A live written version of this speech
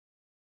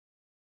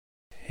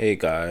Hey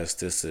guys,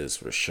 this is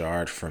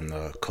Rashard from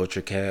the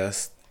Culture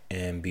Cast.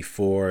 And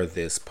before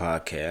this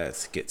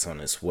podcast gets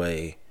on its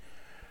way,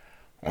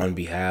 on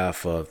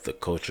behalf of the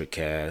Culture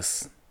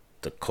Cast,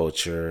 the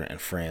Culture and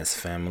Friends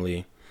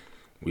family,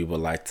 we would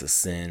like to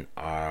send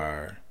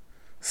our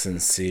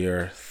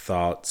sincere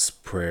thoughts,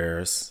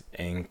 prayers,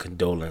 and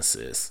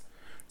condolences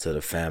to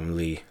the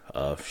family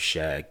of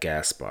Shad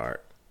Gaspard.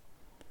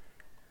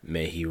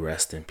 May he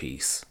rest in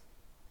peace.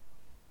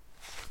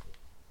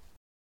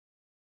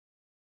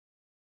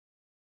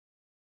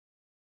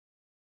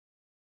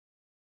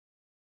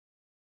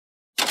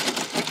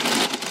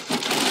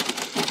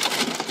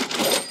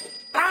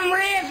 I'm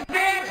rich,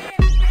 bitch.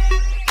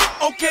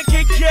 Okay,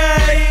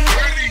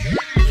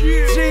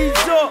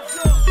 G's up,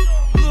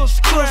 little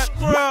scrap.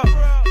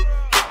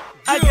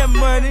 I got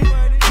money,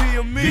 be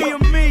a me,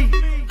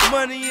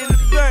 money in the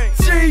bank.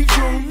 See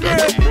you, I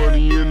got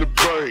money in the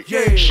bank.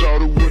 Yeah.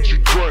 Shout out what you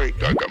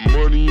drink. I got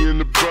money in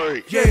the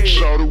bank. Yeah.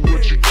 Shout out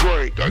what you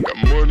drink. I got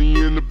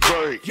money in the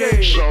bank. Yeah.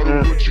 Shout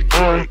out what you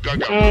drink. I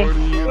got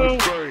money in the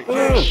bank.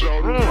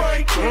 Shout out what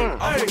you drink.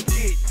 I'ma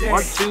get that.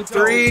 1, 2,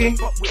 3.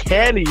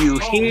 Can you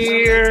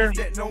hear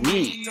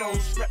me?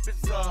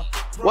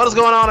 What is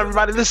going on,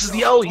 everybody? This is the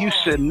You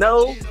Should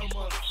Know.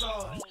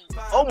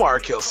 Omar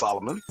Kill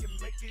Solomon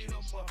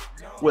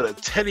with a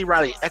Teddy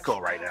Riley echo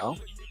right now.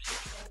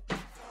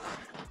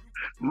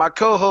 My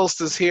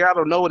co-host is here. I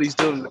don't know what he's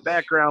doing in the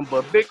background,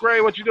 but Big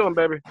Ray, what you doing,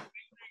 baby?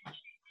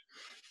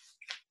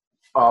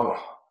 I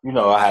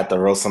had to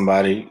roast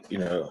somebody.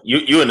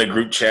 You in the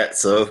group chat,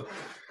 so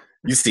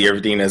you see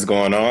everything that's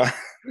going on.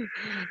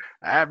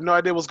 I have no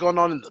idea what's going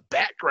on in the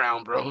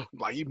background, bro.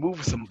 Like you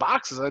moving some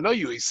boxes. I know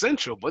you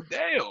essential, but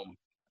damn.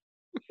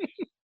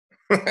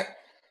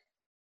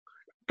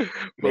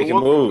 Making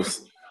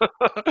moves.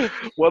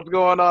 What's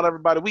going on,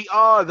 everybody? We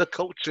are the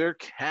Culture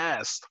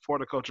Cast. For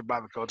the culture, by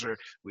the culture.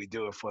 We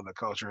do it for the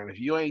culture. And if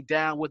you ain't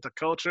down with the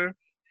culture,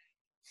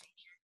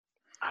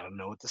 I don't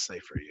know what to say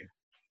for you.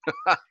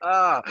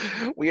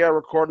 We are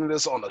recording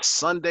this on a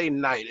Sunday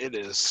night. It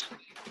is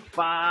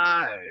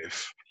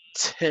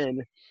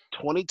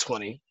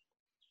 5/10/2020.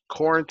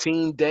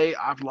 Quarantine day.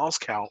 I've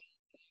lost count.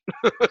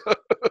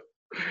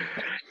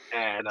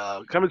 And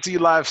coming to you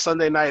live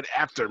Sunday night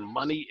after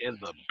Money in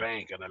the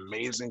Bank, an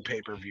amazing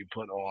pay-per-view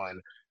put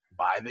on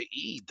by the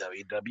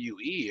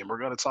WWE. And we're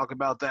going to talk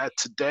about that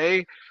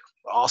today.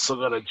 We're also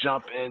going to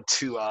jump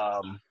into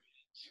a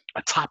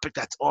topic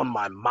that's on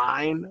my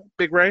mind,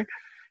 Big Ray,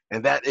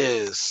 and that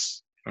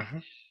is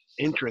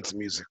entrance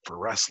music for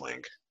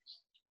wrestling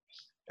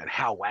and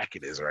how whack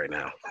it is right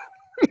now.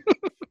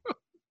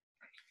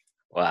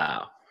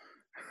 Wow.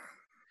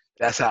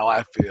 That's how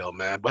I feel,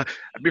 man. But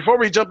before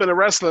we jump into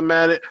wrestling,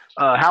 man,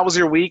 how was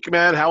your week,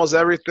 man? How was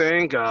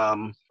everything?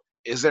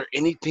 Is there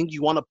anything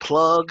you want to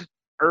plug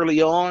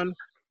early on?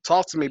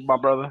 Talk to me, my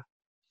brother.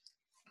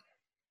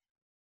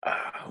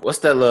 What's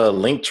that little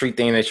link tree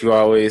thing that you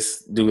always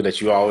do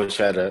that you always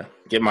try to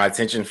get my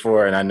attention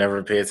for and I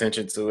never pay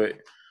attention to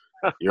it?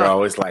 You're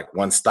always like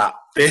one stop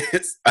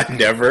fits. I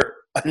never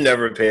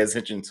pay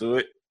attention to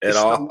it at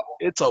all.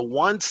 It's a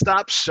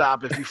one-stop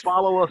shop. If you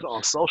follow us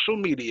on social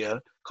media,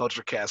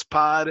 CultureCast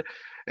Pod,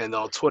 and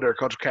on Twitter,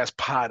 CultureCast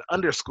Pod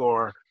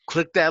 _,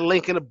 click that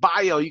link in the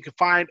bio. You can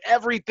find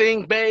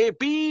everything,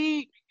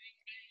 baby.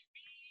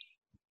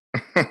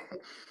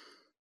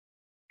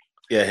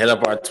 Yeah, hit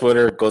up our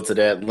Twitter, go to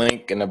that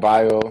link in the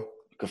bio. You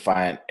can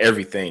find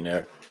everything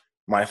there.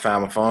 Might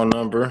find my phone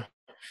number.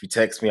 If you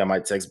text me, I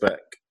might text back.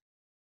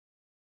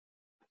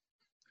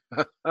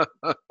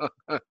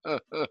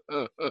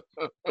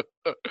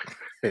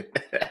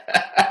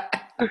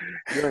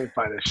 You ain't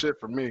finding shit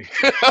for me.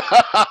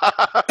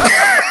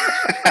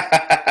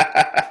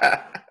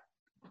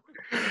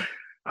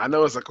 I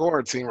know it's a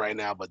quarantine right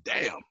now, but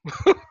damn.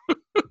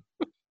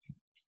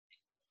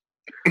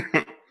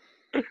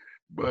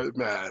 But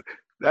man,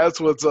 that's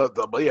what's up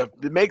though. But yeah,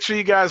 make sure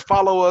you guys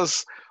follow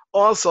us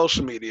on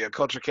social media,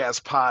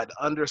 CultureCast Pod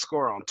 _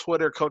 on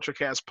Twitter,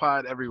 CultureCast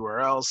Pod everywhere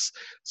else.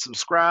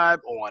 Subscribe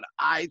on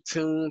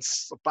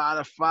iTunes,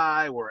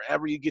 Spotify,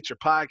 wherever you get your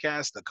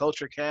podcast, the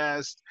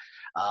CultureCast.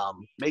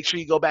 Make sure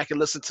you go back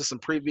and listen to some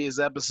previous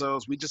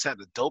episodes. We just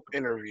had a dope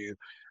interview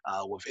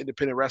with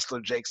independent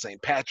wrestler Jake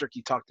St. Patrick.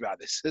 He talked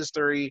about his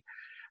history.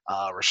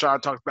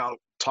 Rashad talked about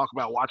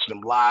watching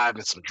him live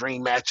and some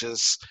dream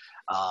matches.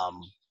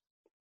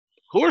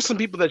 Who are some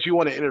people that you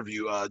want to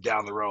interview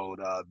down the road?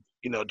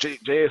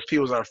 JSP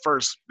was our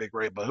first, Big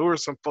Ray, but who are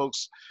some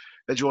folks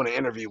that you want to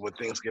interview when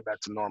things get back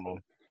to normal?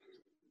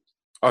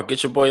 Oh,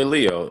 get your boy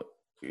Leo.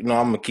 I'm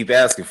going to keep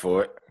asking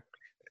for it.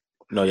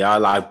 Y'all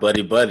like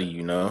buddy,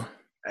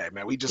 Hey,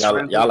 man, we just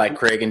Y'all like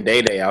Craig and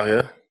Day Day out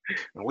here.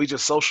 And we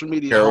just social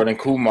media. Harold and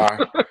Kumar.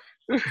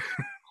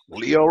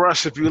 Leo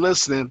Rush, if you're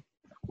listening,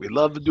 we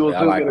love to do a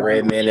Y'all like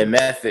Redman and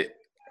Method.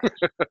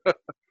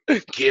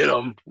 Get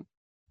them.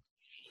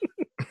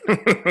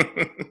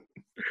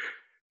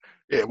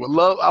 Yeah,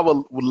 I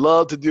would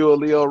love to do a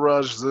Leo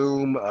Rush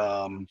Zoom.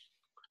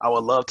 I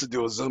would love to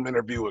do a Zoom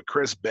interview with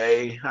Chris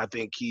Bay. I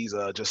think he's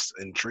just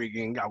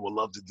intriguing. I would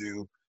love to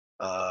do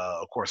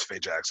Of course, Faye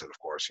Jackson, of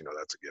course,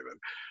 that's a given.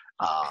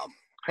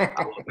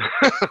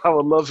 I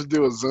would love to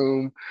do a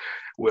Zoom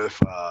with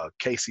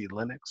Casey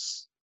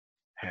Lennox,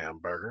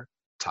 hamburger,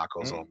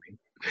 tacos on me.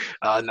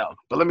 No,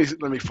 but let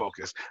me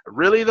focus.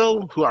 Really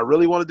though, who I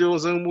really want to do a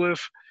Zoom with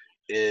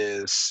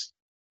is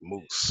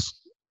Moose.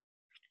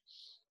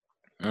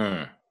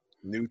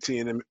 New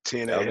TNA.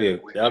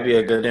 That'll be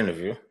a good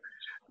interview.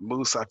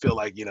 Moose, I feel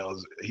like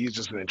he's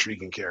just an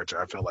intriguing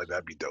character. I feel like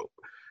that'd be dope.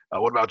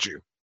 What about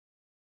you?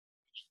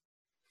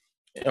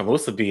 Yeah,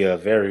 Moose would be a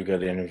very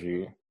good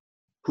interview.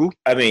 Who?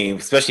 I mean,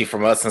 especially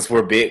from us, since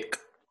we're big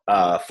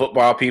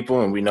football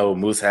people, and we know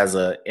Moose has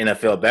a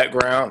NFL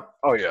background.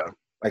 Oh yeah,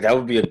 like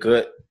that'd be a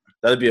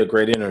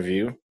great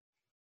interview.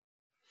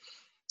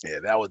 Yeah,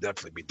 that would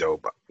definitely be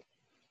dope.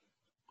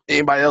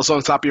 Anybody else on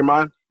the top of your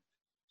mind?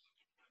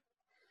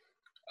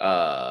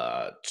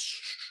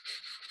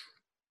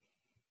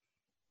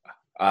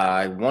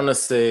 I want to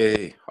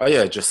say,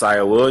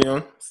 Josiah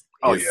Williams.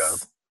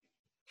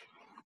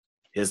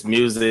 His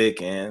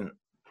music and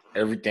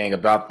everything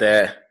about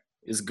that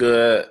is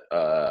good.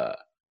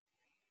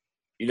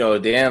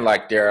 Then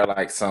like there are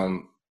like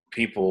some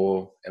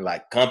people and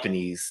like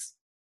companies,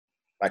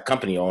 like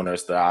company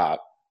owners that I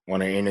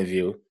want to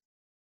interview.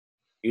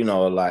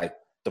 Like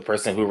the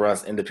person who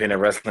runs Independent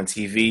Wrestling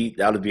TV.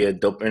 That would be a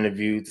dope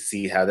interview to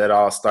see how that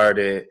all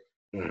started.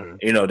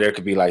 Mm-hmm. There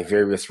could be like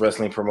various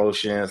wrestling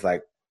promotions,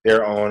 like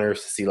their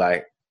owners, to see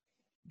like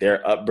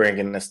their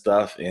upbringing and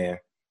stuff,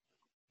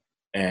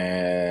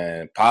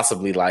 and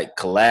possibly like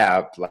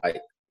collab,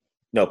 like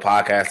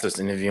podcasters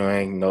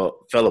interviewing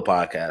fellow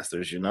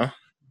podcasters.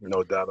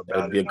 No doubt about it.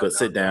 It'd be a good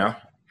sit down.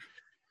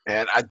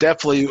 And I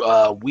definitely,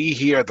 we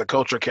here at the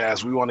Culture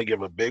Cast, we want to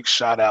give a big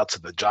shout out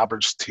to the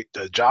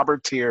Jobber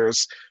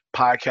Tears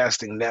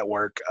Podcasting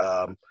Network.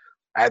 I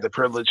had the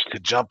privilege to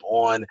jump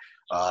on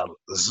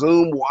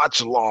Zoom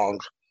watch along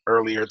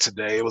earlier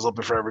today. It was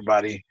open for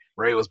everybody.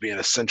 Ray was being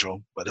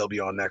essential, but he'll be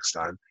on next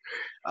time.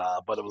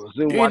 But it was a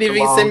Zoom watch along. You didn't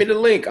even send me the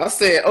link. I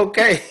said,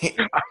 okay.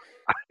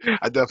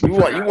 I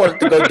definitely you wanted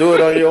to go do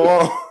it on your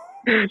own.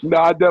 No,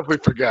 I definitely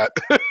forgot.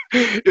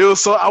 It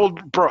was so I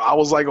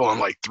was like on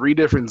like 3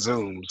 different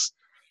Zooms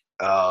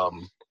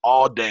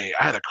all day.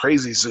 I had a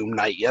crazy Zoom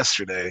night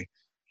yesterday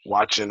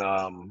watching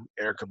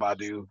Erykah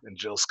Badu and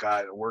Jill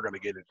Scott, and we're gonna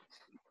get it.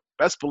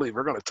 Best believe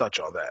we're gonna touch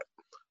all that.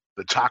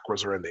 The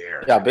chakras are in the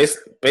air. Yeah,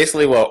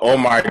 basically what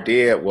Omar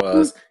did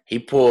was he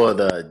pulled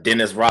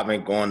Dennis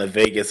Rodman going to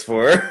Vegas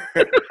for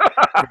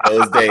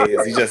those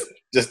days. He just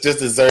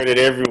deserted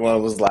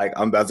everyone. Was like,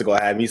 I'm about to go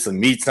have me some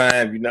me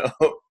time,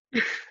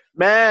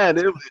 Man,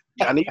 bro,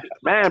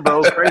 it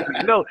was crazy.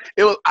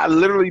 It was. I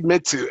literally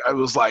meant to. I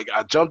was like,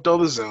 I jumped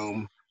on the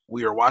Zoom.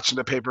 We were watching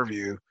the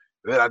pay-per-view.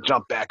 Then I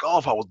jumped back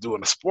off. I was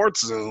doing a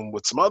sports Zoom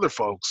with some other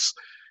folks,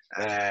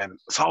 and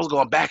so I was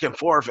going back and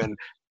forth. And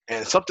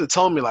something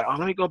told me like, oh,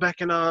 let me go back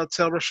and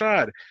tell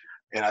Rashad.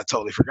 And I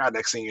totally forgot.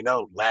 Next thing you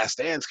know, Last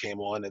Dance came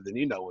on, and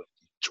then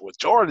with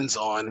Jordan's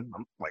on,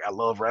 I'm like, I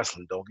love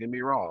wrestling. Don't get me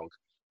wrong,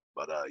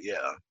 but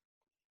yeah.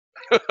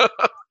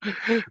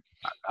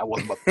 I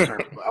wasn't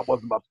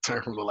about to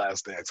turn from the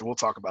Last Dance, and we'll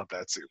talk about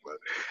that too. But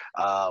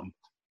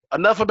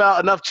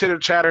enough chitter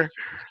chatter,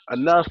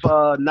 enough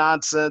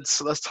nonsense.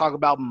 Let's talk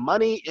about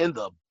Money in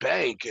the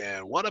Bank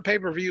and what a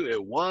pay-per-view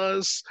it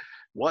was.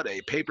 What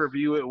a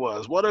pay-per-view it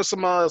was. What are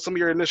some of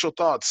your initial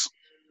thoughts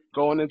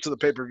going into the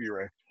pay-per-view,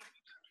 Ray?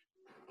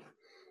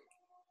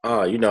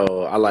 I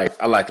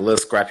like Lil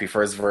Scrappy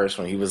first verse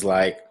when he was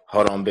like,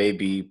 "Hold on,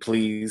 baby,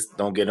 please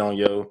don't get on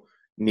your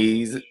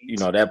knees,"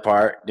 that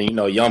part. Then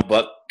Young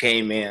Buck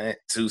came in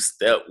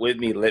 2-step with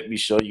me, let me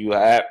show you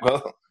how it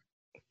go.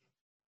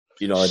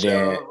 And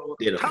then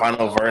did a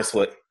final verse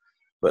with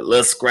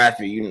Lil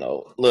Scrappy,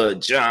 Lil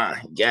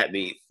John got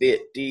me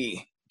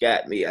 50,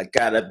 got me, I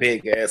got a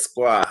big ass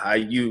squad, how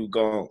you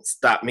gonna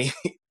stop me?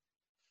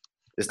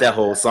 It's that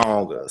whole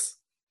song.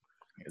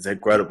 It's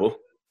incredible.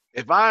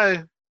 If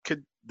I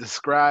could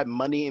describe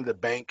Money in the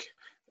Bank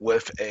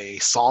with a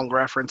song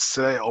reference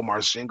today,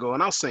 Omar's jingle,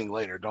 and I'll sing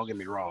later, don't get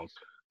me wrong,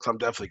 because I'm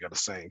definitely going to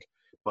sing.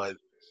 But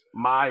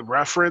my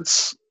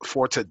reference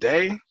for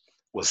today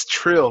was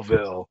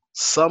Trillville,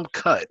 Some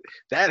Cut.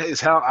 That is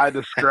how I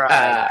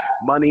describe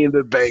Money in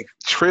the Bank.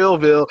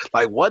 Trillville,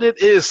 like what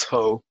it is,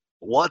 ho,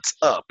 what's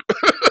up?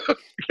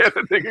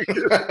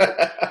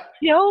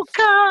 Yo,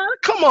 God,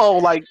 come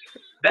on, like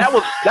that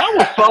was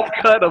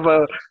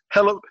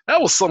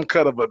some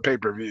cut of a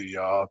pay-per-view,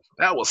 y'all.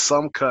 That was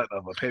some cut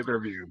of a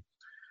pay-per-view.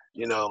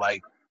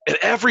 Like at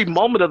every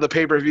moment of the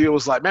pay-per-view, it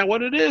was like, man,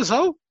 what it is,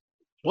 ho?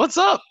 What's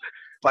up?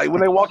 Like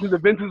when they walked into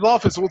Vince's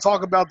office, we'll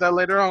talk about that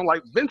later on.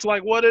 Like Vince,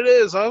 like what it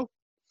is, ho?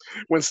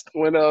 When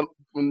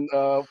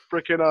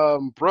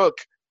freaking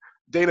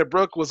Dana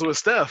Brooke was with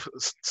Steph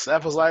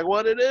was like,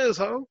 what it is,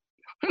 ho?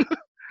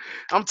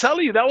 I'm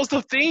telling you, that was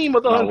the theme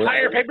of the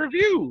entire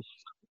pay-per-view.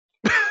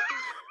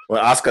 When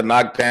Oscar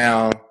knocked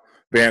down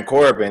Baron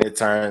Corbin, it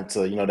turned to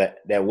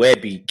that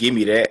Webby, give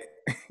me that.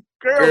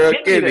 Girl,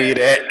 give me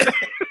that.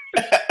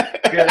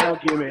 Girl,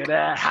 give me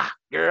that.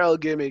 Girl,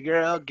 give me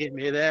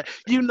that.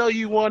 You know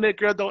you want it,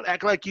 girl. Don't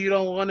act like you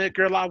don't want it,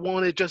 girl. I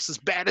want it just as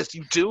bad as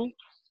you do.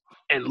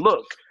 And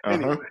look,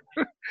 anyway,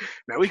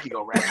 now we can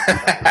go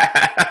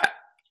ratchet.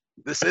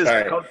 This is All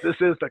right. this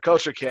is the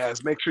Culture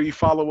Cast. Make sure you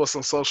follow us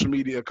on social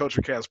media,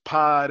 Culture Cast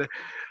Pod,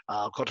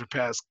 Culture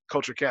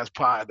Cast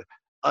Pod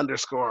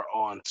 _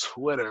 on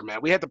Twitter. Man,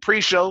 we had the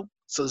pre-show,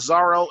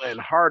 Cesaro and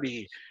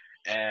Hardy,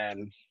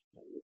 and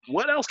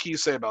what else can you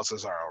say about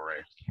Cesaro,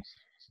 Ray?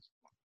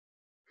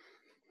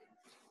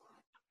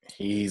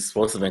 He's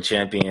supposed to have been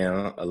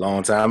champion a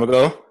long time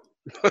ago.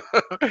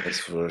 That's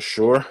for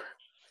sure.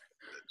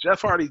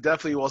 Jeff Hardy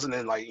definitely wasn't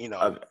in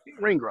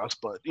ring rust,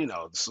 but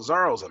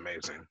Cesaro's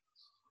amazing.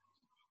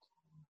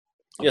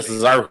 Yes,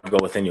 Cesaro could go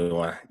with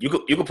anyone. You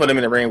could put him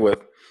in the ring with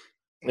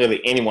really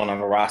anyone on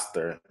the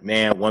roster,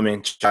 man,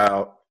 woman,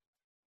 child,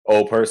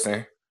 old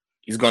person.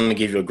 He's going to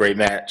give you a great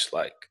match.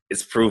 Like,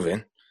 it's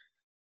proven.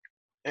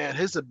 And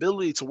his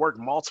ability to work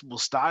multiple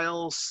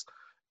styles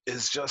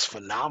is just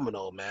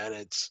phenomenal, man.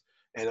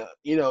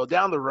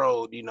 Down the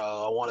road,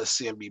 I want to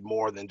see him be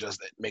more than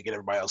just making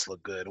everybody else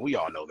look good. And we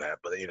all know that,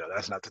 but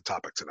that's not the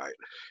topic tonight.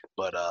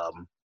 But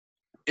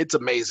it's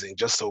amazing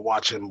just to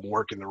watch him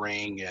work in the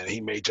ring, and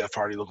he made Jeff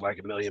Hardy look like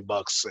 $1 million,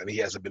 and he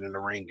hasn't been in the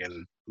ring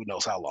in who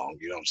knows how long.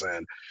 You know what I'm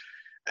saying?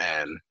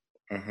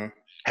 And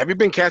have you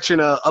been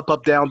catching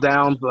up, down,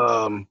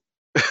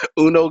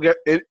 Uno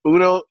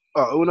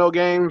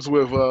games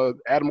with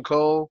Adam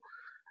Cole,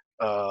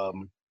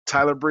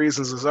 Tyler Breeze,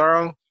 and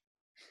Cesaro?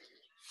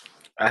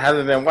 I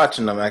haven't been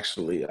watching them,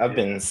 actually. I've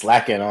been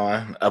slacking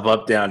on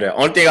up, down, there.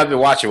 Only thing I've been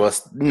watching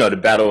was, the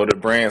Battle of the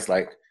Brands.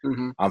 Like,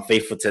 I'm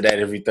faithful to that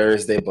every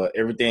Thursday, but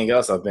everything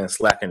else I've been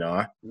slacking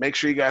on. Make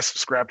sure you guys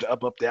subscribe to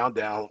Up,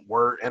 Down,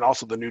 Word, and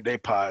also the New Day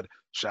Pod.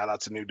 Shout out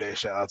to New Day.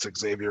 Shout out to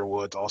Xavier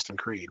Woods, Austin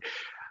Creed.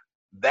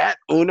 That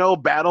Uno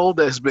battle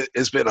has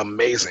been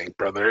amazing,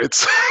 brother.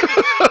 It's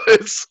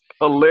it's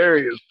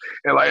hilarious.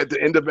 And like at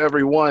the end of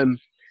every one,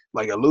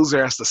 like a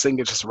loser has to sing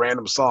a just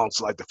random song.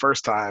 So like the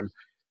first time,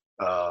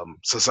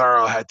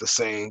 Cesaro had to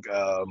sing.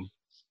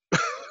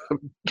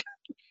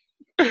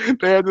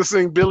 They had to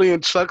sing Billy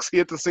and Chuck's. He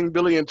had to sing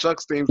Billy and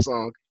Chuck's theme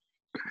song.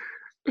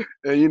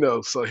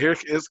 And so here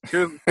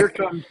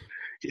comes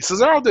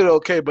Cesaro did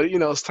okay, but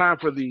it's time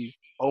for the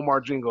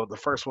Omar jingle, the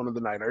first one of the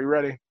night. Are you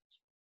ready?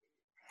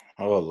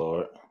 Oh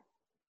Lord!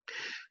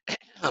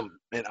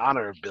 In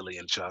honor of Billy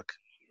and Chuck,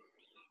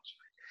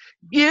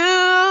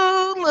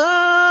 you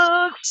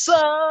look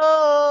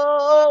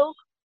so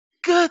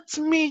good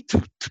to me.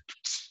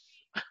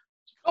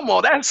 Come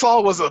on, that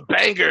song was a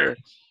banger.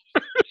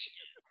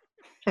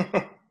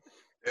 And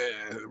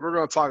we're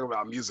going to talk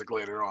about music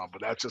later on,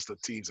 but that's just a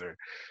teaser.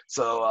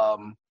 So,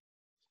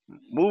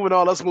 moving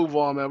on, let's move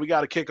on, man. We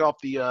got to kick off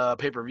the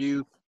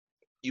pay-per-view.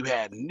 You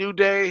had New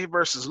Day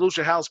versus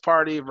Lucha House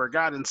Party,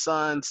 Forgotten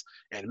Sons,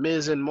 and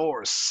Miz and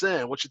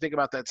Morrison. What you think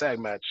about that tag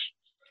match?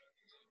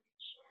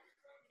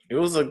 It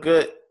was a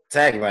good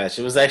tag match.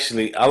 It was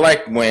actually, I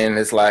like when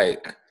it's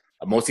like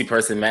a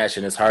multi-person match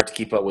and it's hard to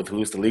keep up with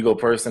who's the legal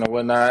person or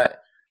whatnot.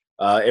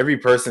 Every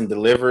person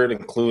delivered,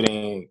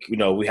 including,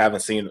 we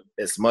haven't seen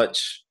as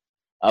much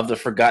of the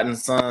Forgotten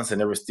Sons,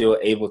 and they were still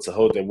able to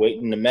hold their weight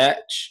in the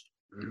match.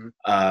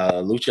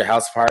 Lucha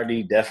House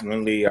Party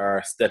definitely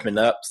are stepping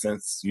up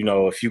since,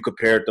 if you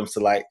compared them to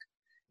like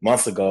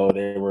months ago,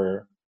 they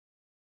were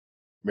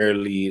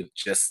merely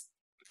just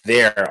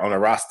there on a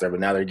roster, but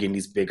now they're getting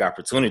these big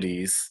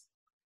opportunities.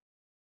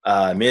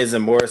 Miz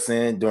and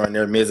Morrison doing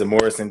their Miz and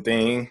Morrison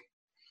thing,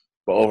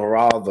 but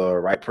overall, the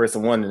right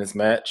person won in this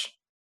match.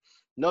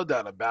 No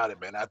doubt about it,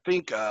 man. I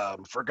think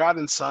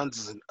Forgotten Sons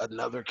is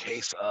another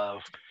case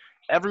of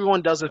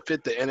everyone doesn't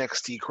fit the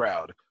NXT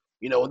crowd.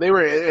 When they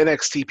were in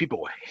NXT,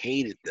 people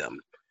hated them.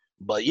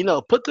 But,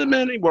 put them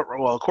in,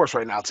 well, of course,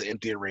 right now it's an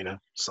empty arena,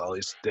 so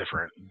it's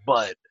different.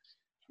 But,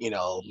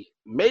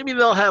 maybe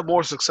they'll have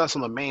more success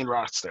on the main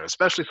roster,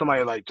 especially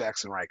somebody like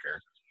Jackson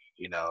Riker.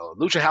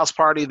 Lucha House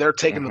Party, they're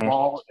taking the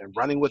ball and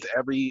running with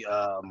every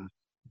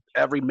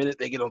minute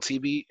they get on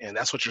TV, and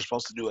that's what you're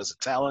supposed to do as a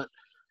talent.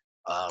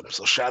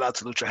 So shout out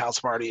to Lucha House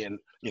Party and,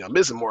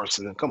 Miz and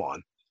Morrison. Come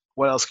on.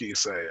 What else can you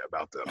say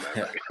about them,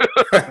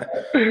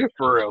 man?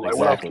 For real. Like, exactly.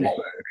 What else can you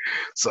say?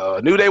 So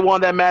New Day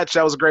won that match.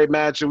 That was a great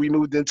match. And we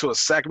moved into a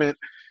segment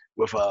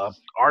with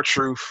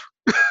R-Truth,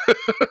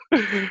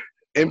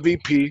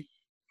 MVP.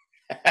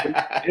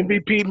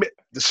 MVP,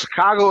 the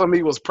Chicago and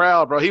me was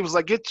proud, bro. He was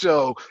like, get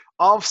your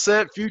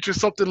Offset Future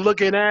something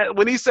looking at.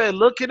 When he said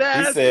looking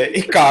at, he said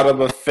he called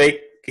him a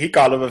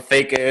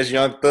fake ass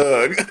young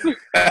thug.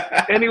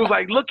 And he was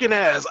like, looking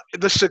at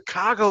the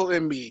Chicago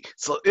in me.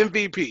 So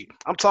MVP,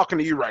 I'm talking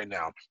to you right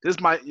now. This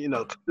might, this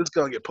is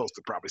gonna get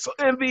posted probably. So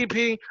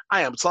MVP,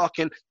 I am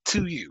talking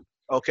to you.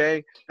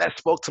 Okay, that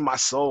spoke to my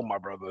soul, my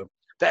brother.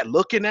 That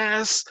looking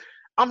ass.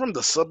 I'm from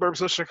the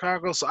suburbs of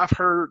Chicago, so I've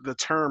heard the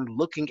term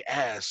looking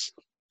ass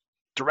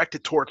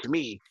directed towards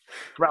me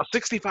for about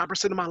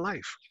 65% of my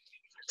life.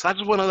 So I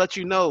just want to let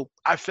you know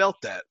I felt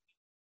that.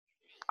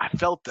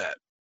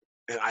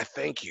 And I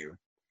thank you.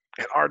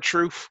 And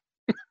R-Truth,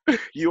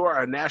 you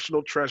are a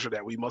national treasure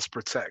that we must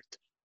protect.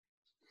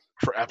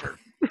 forever,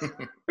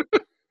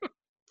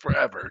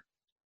 forever,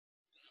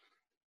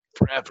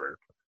 forever,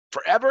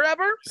 forever,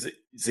 ever.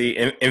 See,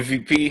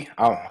 MVP.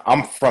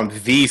 I'm from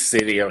the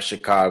city of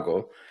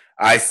Chicago.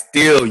 I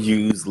still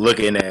use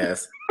looking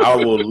ass. I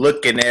will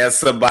looking at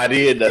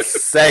somebody in a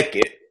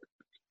second.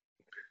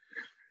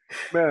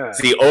 Man,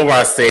 See,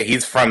 Omar said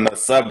he's from the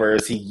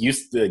suburbs. He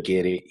used to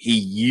get it. He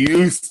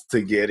used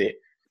to get it.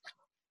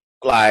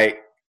 Like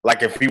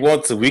if we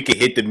want to, we could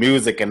hit the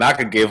music, and I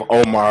could give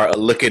Omar a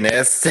looking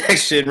ass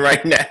section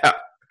right now.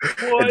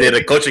 boy, And then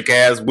the Culture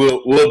Cast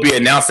will be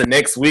announcing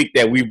next week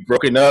that we've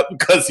broken up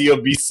because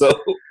he'll be so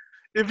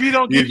if you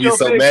don't he'll get be your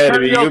so big mad at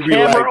turn me. your He'll be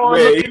like, camera on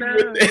man, looking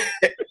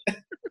ass.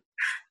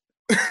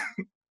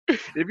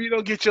 If you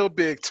don't get your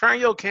big turn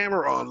your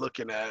camera on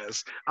looking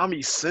ass, I'm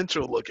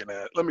essential looking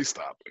at. Let me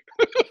stop.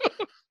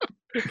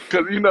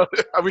 Because you know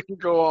we can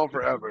go on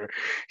forever.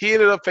 He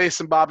ended up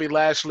facing Bobby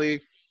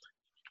Lashley.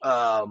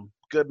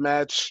 Good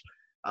match.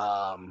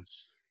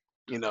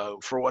 You know,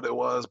 for what it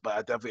was, but I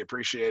definitely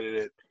appreciated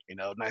it. You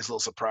know, nice little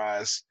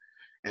surprise.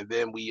 And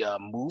then we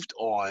moved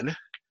on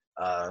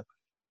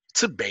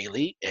to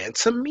Bailey and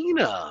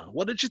Tamina.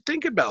 What did you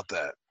think about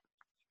that?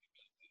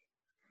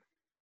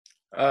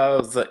 it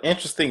was an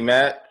interesting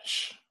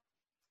match.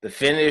 The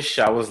finish,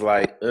 I was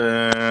like,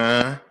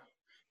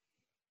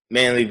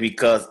 mainly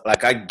because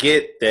like I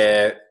get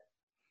that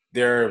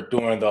they're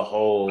doing the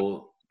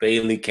whole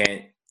Bailey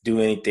can't do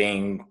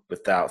anything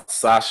without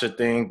Sasha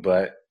thing,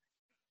 but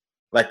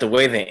like the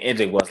way the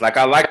ending was, like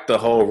I liked the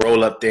whole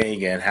roll up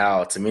thing and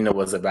how Tamina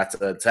was about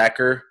to attack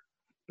her.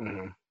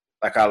 Mm-hmm.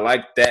 Like I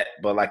liked that,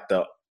 but like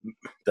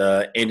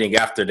the ending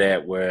after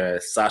that where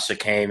Sasha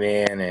came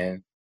in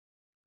and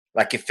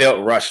like it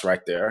felt rushed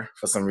right there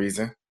for some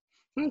reason.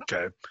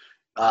 Okay.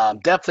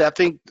 Definitely, I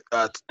think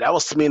that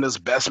was Tamina's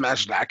best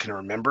match that I can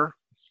remember.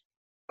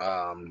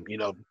 You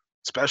know,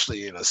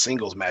 especially in a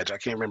singles match. I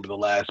can't remember the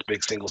last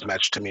big singles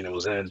match Tamina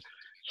was in.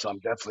 So I'm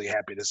definitely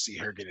happy to see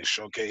her getting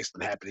showcased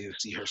and happy to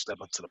see her step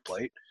up to the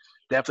plate.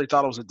 Definitely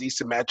thought it was a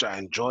decent match. I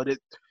enjoyed it.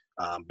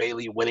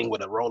 Bailey winning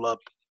with a roll up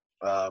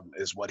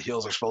is what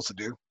heels are supposed to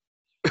do.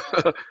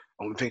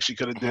 Only thing she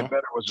could have did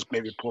better was just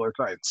maybe pull her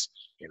tights,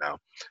 you know.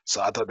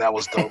 So I thought that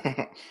was dope.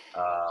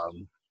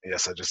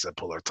 Yes, I just said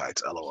pull her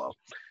tights. LOL.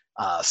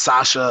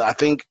 Sasha, I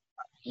think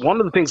one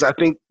of the things I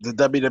think the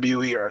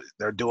WWE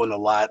they're doing a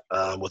lot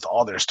with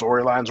all their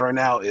storylines right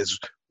now is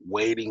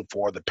waiting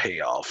for the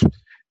payoff.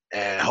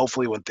 And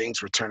hopefully when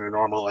things return to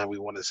normal, and we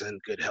want to send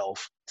good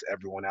health to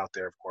everyone out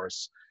there, of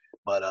course.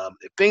 But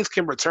if things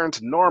can return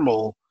to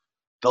normal,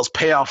 those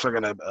payoffs are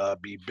going to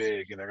be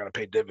big, and they're going to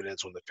pay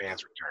dividends when the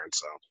fans return.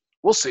 So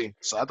we'll see.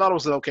 So I thought it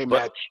was an okay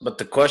match. But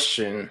the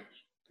question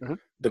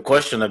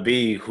would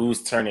be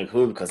who's turning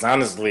who, because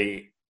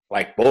honestly,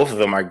 like both of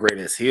them are great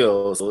as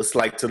heels. So it's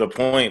like to the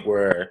point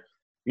where,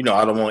 you know,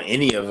 I don't want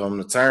any of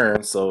them to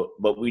turn. So,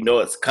 but we know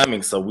it's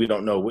coming, so we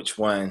don't know which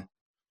one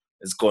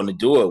is going to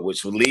do it,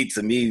 which would lead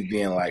to me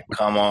being like,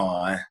 come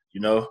on,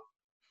 you know?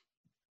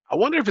 I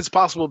wonder if it's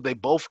possible they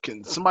both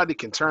can, somebody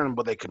can turn,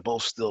 but they can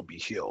both still be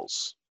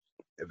heels,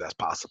 if that's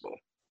possible.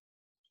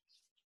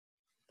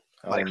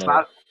 Like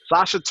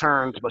Sasha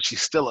turns, but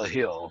she's still a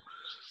heel.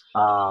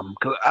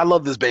 Because I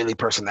love this Bailey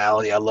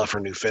personality. I love her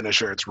new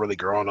finisher. It's really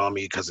growing on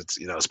me because it's,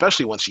 you know,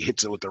 especially when she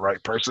hits it with the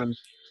right person,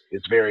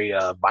 it's very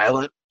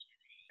violent.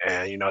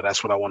 And, you know,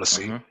 that's what I want to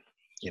see.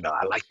 You know,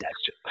 I like that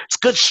shit. It's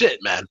good shit,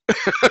 man.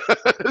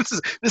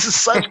 this is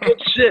such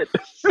good shit.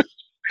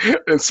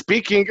 And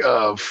speaking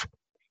of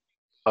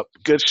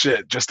good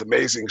shit, just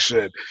amazing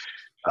shit.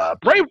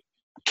 Bray,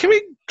 can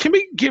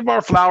we give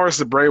our flowers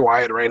to Bray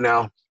Wyatt right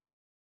now?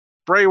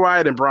 Bray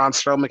Wyatt and Braun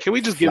Strowman. Can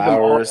we just give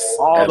flowers, them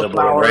all the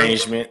flowers,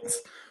 arrangements,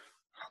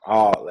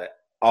 all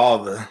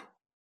the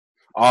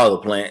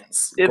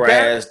plants,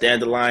 grass,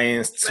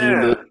 dandelions,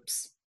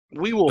 tulips.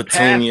 We will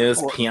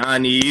petunias,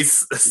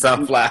 peonies,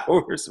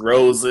 sunflowers,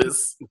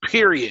 roses.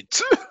 Period.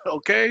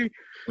 Okay?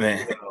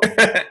 Man.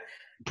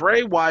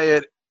 Bray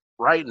Wyatt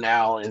right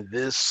now in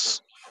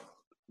this,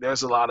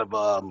 there's a lot of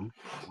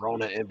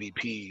Rona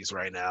MVPs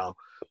right now.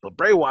 But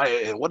Bray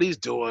Wyatt and what he's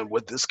doing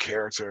with this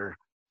character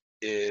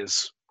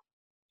is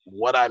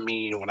what I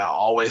mean when I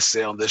always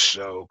say on this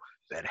show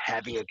that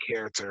having a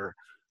character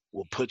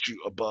will put you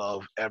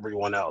above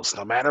everyone else.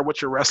 No matter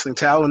what your wrestling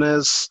talent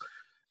is,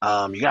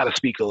 you got to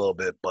speak a little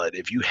bit, but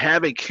if you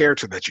have a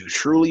character that you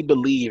truly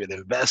believe and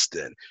invest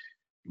in,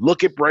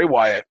 look at Bray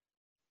Wyatt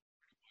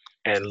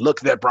and look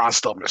at that Braun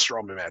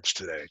Strowman match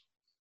today.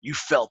 You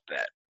felt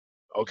that,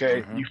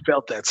 okay? You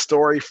felt that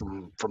story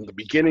from the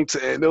beginning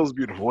to end. It was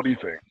beautiful. What do you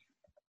think?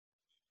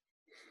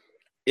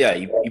 Yeah,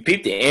 you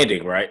peeped the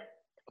ending, right?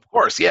 Of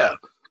course, yeah.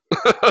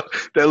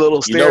 That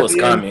little you know it's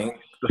coming.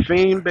 The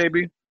Fiend,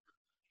 baby.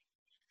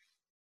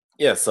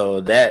 Yeah,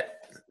 so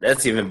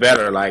that's even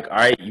better. Like, all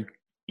right,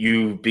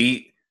 you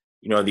beat,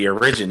 you know, the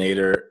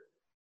originator,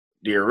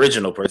 the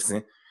original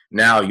person.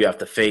 Now you have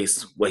to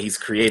face what he's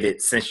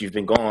created since you've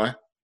been gone.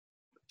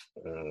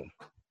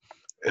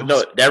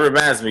 No, that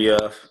reminds me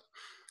of,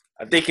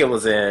 I think it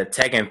was in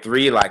Tekken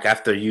 3, like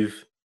after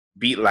you've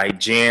beat like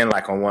Jen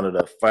like on one of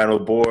the final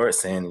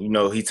boards, and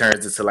he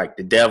turns into like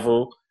the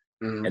devil,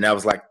 and that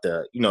was like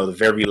the the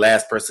very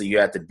last person you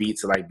had to beat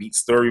to like beat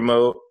story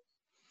mode.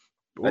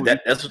 Ooh,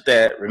 That's what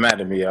that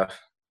reminded me of.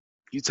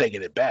 you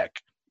taking it back.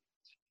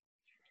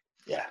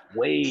 Yeah,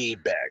 Way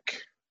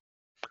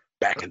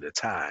back in the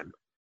time.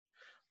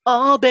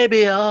 Oh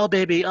baby, oh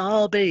baby,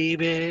 oh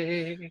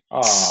baby.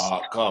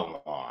 oh come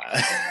on.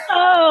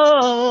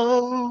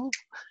 Oh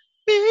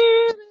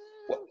baby.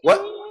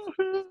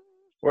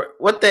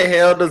 What the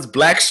hell does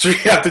Blackstreet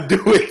have to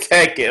do with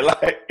Tekken?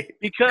 Like,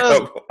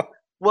 Because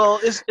well,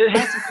 it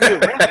has to do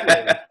with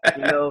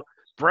wrestling.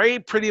 Bray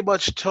pretty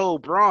much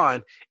told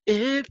Braun,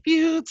 if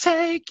you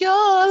take your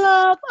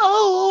love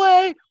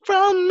away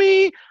from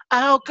me,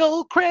 I'll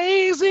go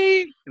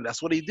crazy. And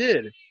that's what he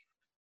did.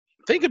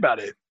 Think about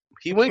it.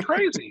 He went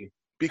crazy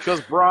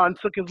because Braun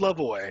took his love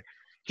away.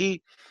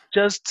 He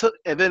just took,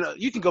 and then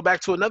you can go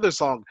back to another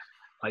song,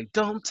 like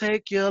 "Don't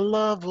Take Your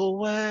Love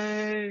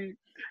Away,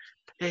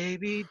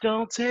 baby,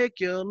 don't take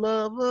your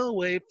love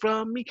away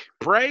from me."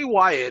 Bray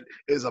Wyatt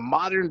is a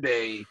modern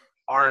day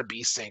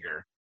R&B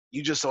singer.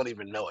 You just don't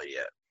even know it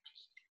yet.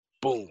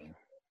 Boom.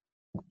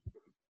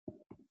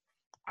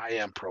 I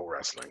am pro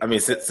wrestling. I mean,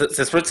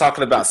 since we're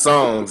talking about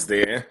songs,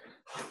 then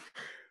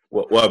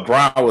what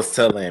Braun was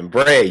telling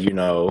Bray,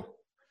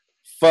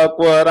 fuck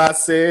what I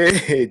said,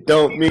 it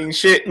don't mean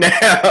shit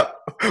now.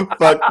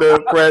 Fuck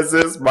the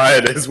presents,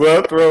 might as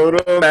well throw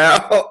them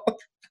out.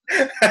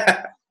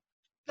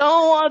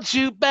 Don't want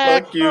you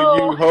back. Fuck you,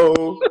 you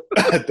hoe.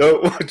 I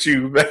don't want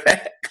you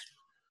back.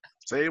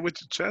 Say it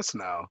with your chest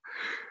now.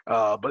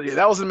 But yeah,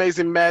 that was an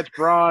amazing match.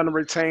 Braun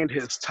retained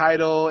his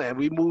title, and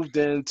we moved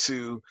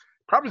into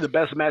probably the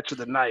best match of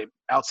the night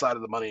outside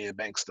of the Money in the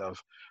Bank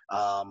stuff.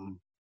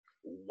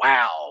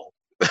 Wow.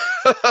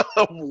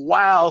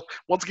 Wow.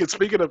 Once again,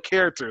 speaking of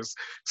characters,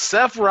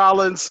 Seth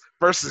Rollins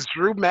versus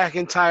Drew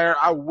McIntyre.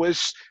 I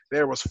wish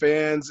there was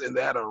fans in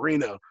that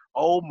arena.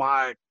 Oh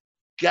my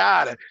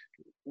God.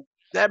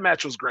 That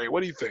match was great.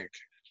 What do you think?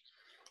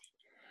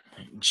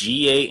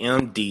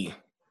 GAMD.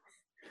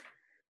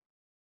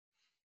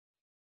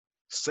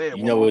 Say it.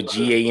 You know what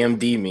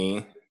GAMD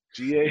mean?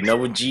 You know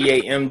what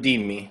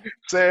GAMD mean?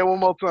 Say it one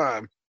more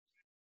time.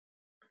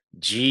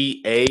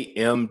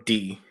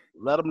 GAMD.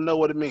 Let them know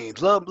what it means.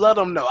 Let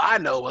them know. I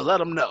know, but let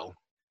them know.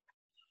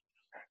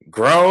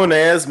 Grown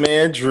ass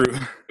man Drew.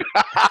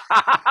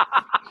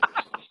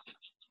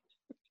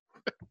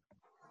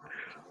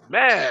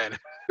 Man.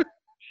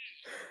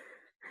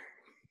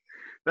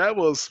 That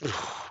was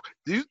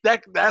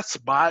that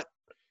spot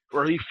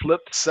where he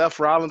flipped Seth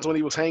Rollins when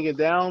he was hanging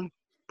down,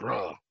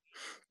 bro.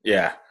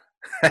 Yeah.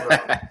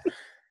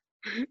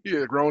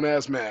 You're a grown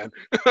ass man.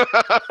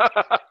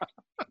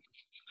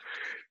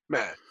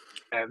 Man.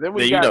 And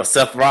then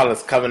Seth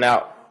Rollins coming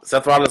out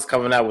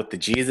with the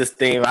Jesus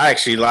theme. I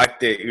actually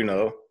liked it,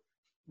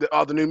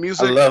 the new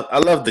music. I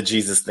love the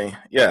Jesus theme.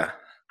 Yeah.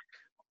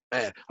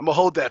 Man, I'm gonna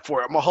hold that for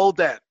it. I'm gonna hold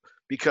that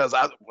because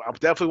I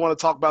definitely want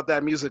to talk about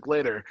that music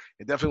later.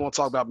 And definitely want to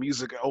talk about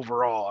music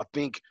overall. I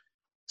think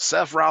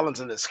Seth Rollins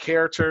and his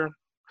character.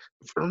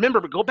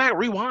 Remember, go back,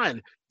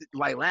 rewind.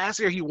 Like last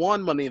year, he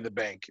won Money in the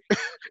Bank,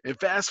 and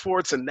fast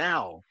forward to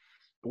now,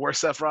 where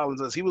Seth Rollins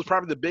is. He was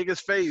probably the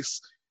biggest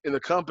face in the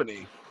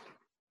company,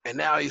 and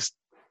now he's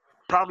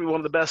probably one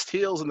of the best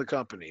heels in the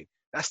company.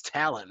 That's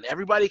talent.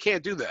 Everybody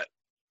can't do that.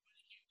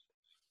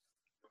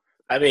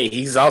 I mean,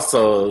 he's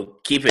also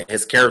keeping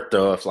his character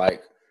of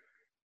like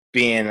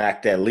being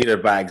like that leader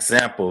by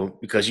example,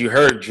 because you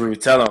heard Drew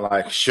tell him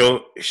like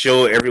show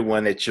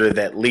everyone that you're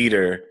that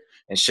leader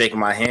and shake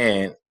my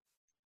hand,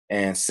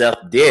 and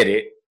Seth did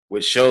it,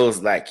 which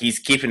shows like he's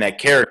keeping that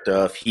character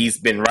of he's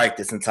been right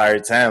this entire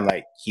time,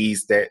 like he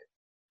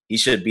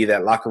should be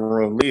that locker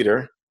room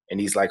leader, and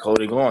he's like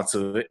holding on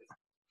to it.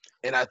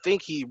 And I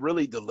think he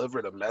really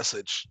delivered a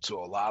message to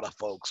a lot of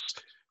folks.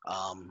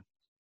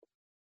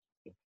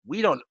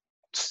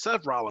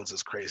 Seth Rollins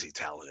is crazy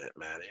talented,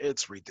 man.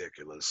 It's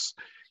ridiculous.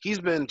 He's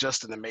been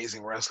just an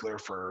amazing wrestler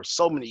for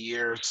so many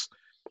years,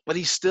 but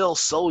he's still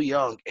so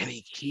young, and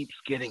he keeps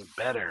getting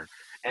better.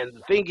 And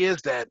the thing is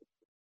that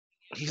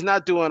he's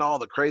not doing all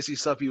the crazy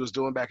stuff he was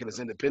doing back in his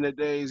independent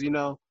days,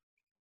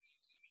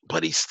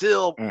 but he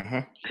still,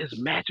 his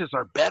matches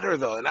are better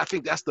though. And I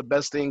think that's the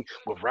best thing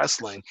with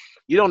wrestling.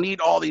 You don't need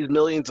all these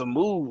millions of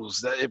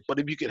moves, but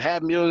if you could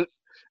have millions,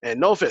 and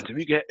no offense,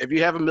 if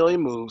you have a million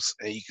moves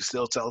and you can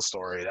still tell a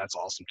story, that's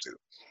awesome too.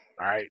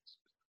 All right,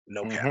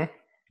 no cap.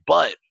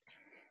 But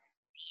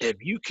if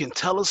you can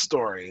tell a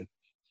story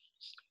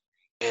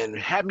and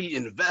have me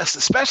invest,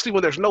 especially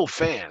when there's no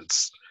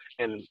fans,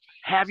 and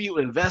have you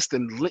invest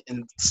and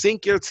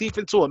sink your teeth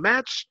into a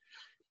match,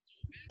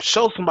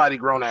 show somebody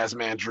grown ass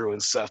man Drew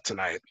and Seth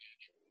tonight.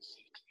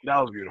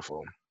 That was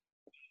beautiful.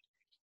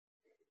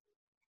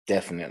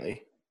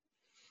 Definitely.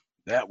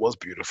 That was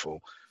beautiful.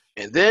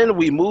 And then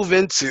we move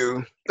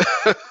into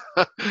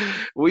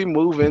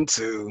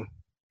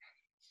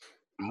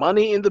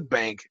Money in the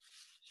Bank,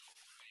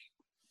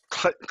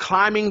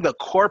 climbing the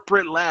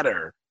corporate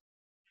ladder.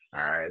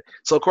 All right.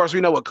 So of course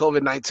we know what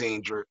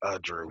COVID-19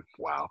 drew.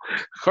 Wow.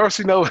 Of course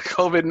we know what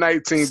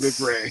COVID-19 did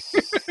bring.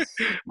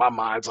 My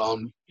mind's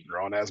on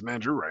grown ass man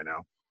Drew right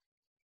now.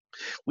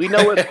 We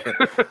know what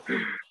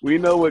we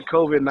know what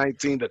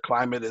COVID-19. The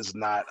climate is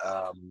not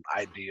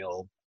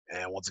ideal,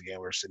 and once again,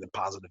 we're sending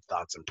positive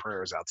thoughts and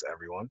prayers out to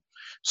everyone.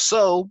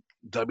 So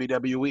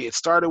WWE, it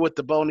started with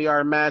the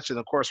Boneyard match, and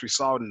of course, we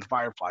saw it in the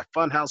Firefly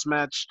Funhouse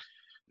match.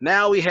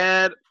 Now we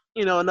had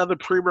another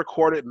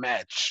pre-recorded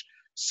match.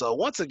 So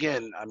once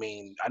again, I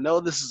mean, I know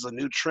this is a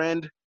new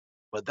trend,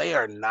 but they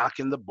are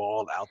knocking the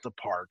ball out the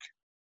park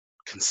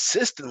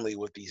consistently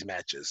with these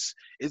matches.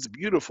 It's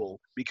beautiful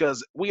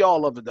because we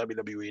all love the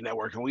WWE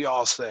Network, and we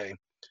all say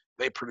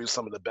they produce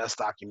some of the best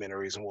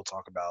documentaries, and we'll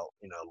talk about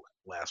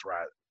Last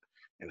Ride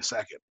in a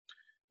second.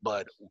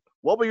 But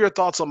what were your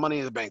thoughts on Money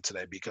in the Bank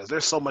today? Because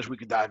there's so much we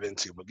could dive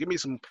into, but give me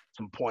some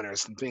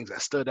pointers, some things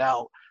that stood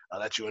out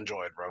that you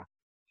enjoyed, bro.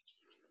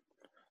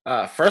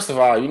 First of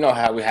all, you know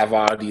how we have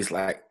all these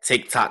like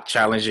TikTok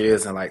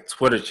challenges and like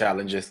Twitter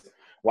challenges.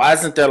 Why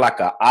isn't there like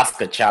a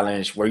Oscar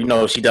challenge where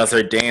she does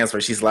her dance where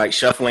she's like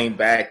shuffling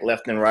back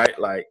left and right,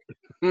 like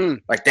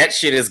that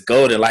shit is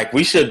golden. Like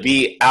we should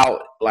be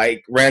out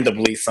like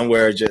randomly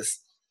somewhere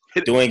just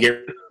doing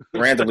it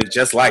randomly,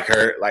 just like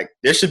her. Like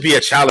there should be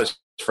a challenge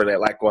for that.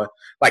 Like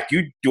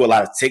you do a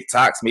lot of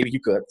TikToks, maybe you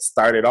could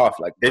start it off.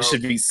 Like there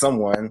should be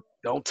someone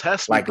don't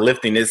test like me,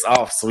 lifting this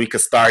off so we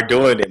could start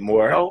doing it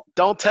more.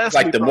 Don't test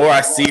like me, the more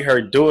I see her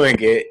doing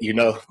it,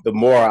 the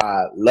more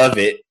I love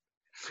it.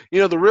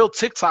 The real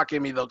TikTok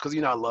in me though, because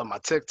I love my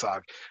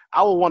TikTok.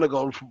 I would want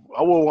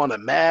to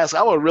mask.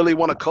 I would really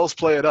want to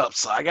cosplay it up.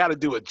 So I got to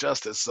do it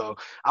justice. So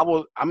I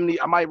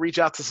might reach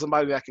out to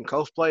somebody that can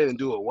cosplay it and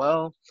do it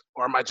well,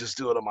 or I might just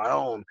do it on my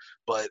own.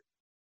 But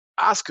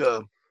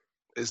Asuka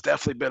has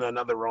definitely been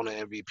another Rona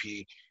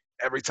MVP.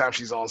 Every time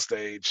she's on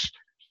stage,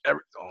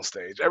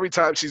 every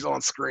time she's on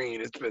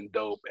screen, it's been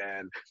dope,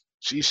 and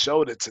she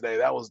showed it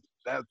today.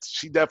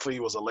 She definitely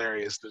was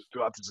hilarious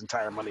throughout this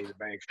entire Money in the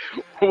Bank.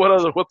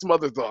 What's some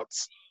other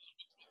thoughts?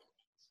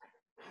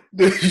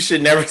 Dude, you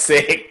should never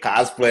say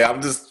cosplay.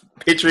 I'm just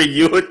picturing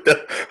you with the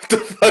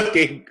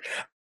fucking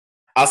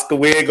Oscar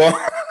wig on.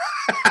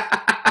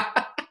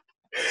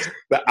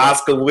 The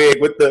Oscar wig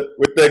with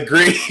the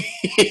green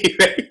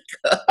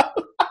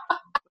makeup.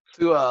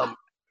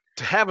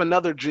 To have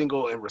another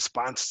jingle in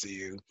response to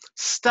you.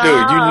 Stop.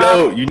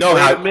 Dude, you know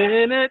how. Wait a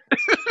minute.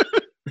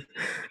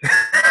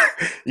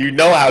 You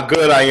know how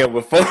good I am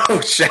with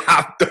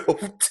Photoshop.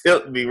 Don't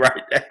tilt me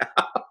right now.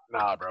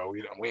 Nah, bro.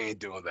 We ain't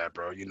doing that,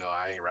 bro.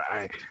 I ain't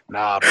right.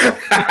 Nah, bro.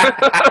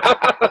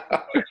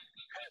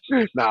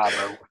 Nah,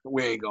 bro.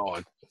 We ain't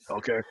going.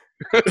 Okay.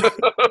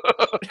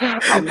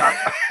 I'm not.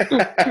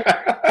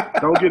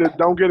 Don't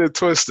get it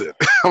twisted.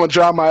 I'm gonna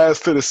drive my ass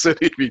to the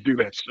city if you do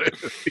that shit.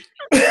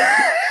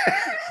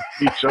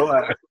 Beat your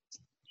ass.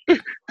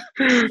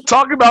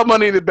 Talking about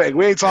Money in the Bank.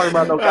 We ain't talking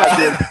about no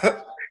goddamn.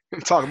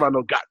 Talking about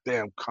no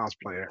goddamn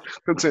cosplayer.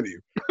 Continue.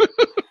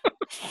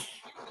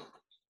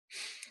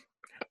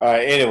 All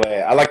right.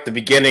 Anyway, I like the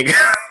beginning.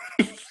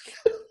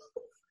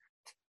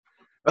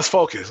 Let's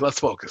focus. All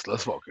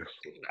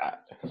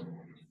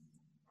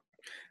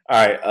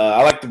right.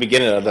 I like the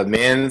beginning of the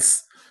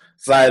men's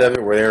side of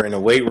it, where they're in the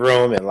weight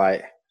room and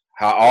like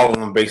how all of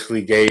them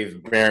basically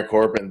gave Baron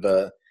Corbin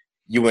the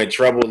 "you in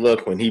trouble"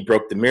 look when he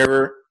broke the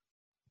mirror.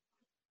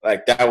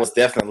 Like that was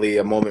definitely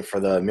a moment for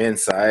the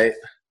men's side.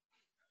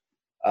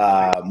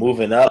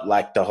 Moving up,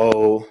 like the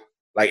whole,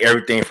 like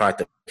everything from like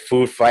the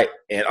food fight,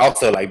 and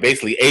also like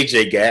basically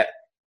AJ got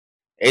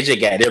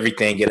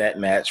everything in that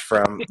match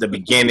from the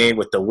beginning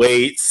with the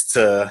weights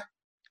to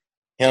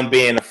him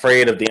being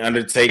afraid of the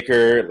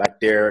Undertaker. Like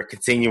they're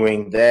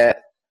continuing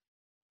that.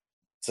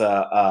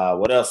 To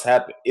what else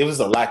happened? It was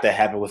a lot that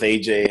happened with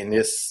AJ in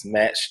this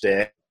match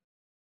that,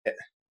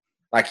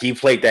 like, he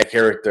played that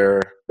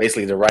character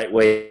basically the right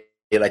way,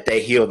 like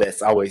that heel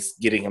that's always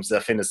getting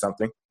himself into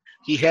something.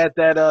 He had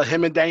that.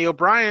 Him and Daniel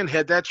Bryan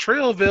had that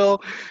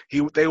Trillville.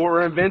 They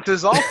were in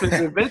Vince's office,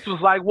 and Vince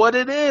was like, "What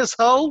it is,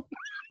 ho?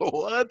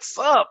 What's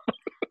up?"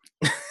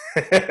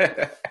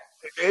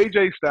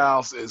 AJ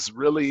Styles is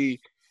really,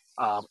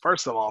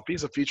 first of all,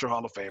 he's a future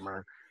Hall of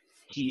Famer.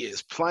 He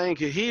is playing.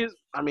 He's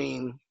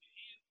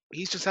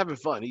just having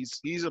fun.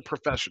 He's a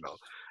professional,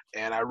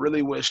 and I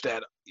really wish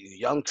that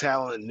young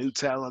talent, new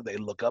talent, they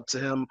look up to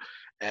him,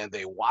 and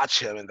they watch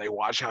him, and they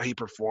watch how he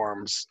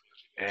performs.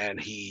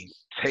 And he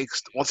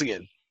takes, once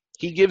again,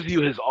 he gives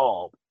you his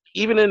all.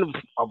 Even in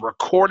a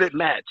recorded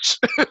match,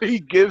 he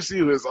gives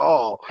you his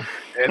all.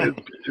 And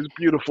it's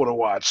beautiful to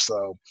watch.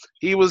 So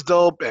he was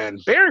dope. And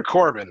Baron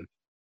Corbin,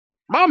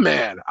 my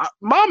man,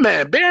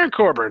 Baron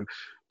Corbin.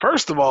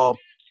 First of all,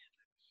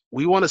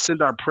 we want to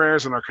send our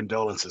prayers and our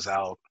condolences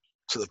out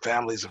to the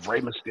families of Rey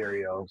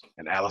Mysterio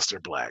and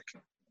Aleister Black.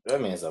 That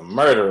man's a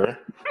murderer.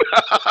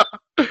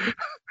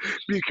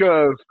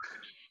 Because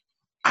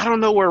I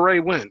don't know where Rey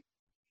went.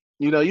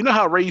 You know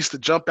how Rey used to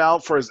jump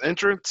out for his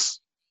entrance?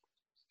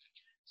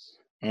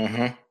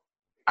 Mm-hmm.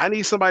 I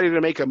need somebody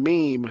to make a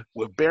meme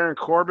with Baron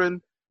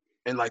Corbin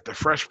in like the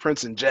Fresh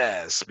Prince and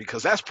Jazz,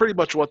 because that's pretty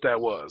much what that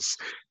was.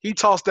 He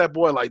tossed that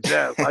boy like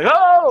jazz, like,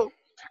 oh,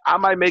 I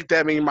might make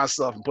that meme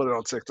myself and put it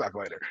on TikTok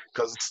later,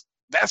 because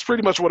that's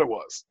pretty much what it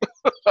was.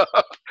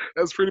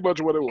 That's pretty much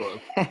what it was.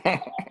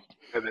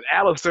 And then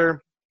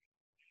Alistair,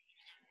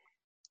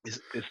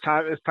 it's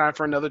time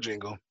for another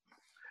jingle.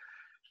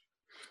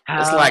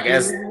 It's like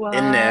as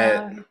in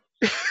that.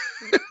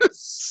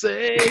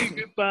 Say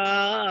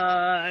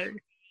goodbye.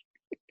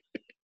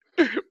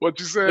 What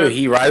you said? Dude,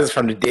 he rises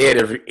from the dead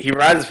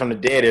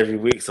every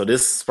week, so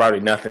this is probably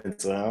nothing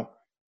to him.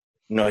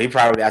 You know, he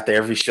probably after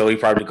every show he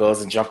probably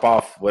goes and jump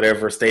off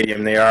whatever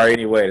stadium they are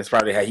anyway. That's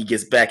probably how he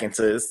gets back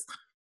into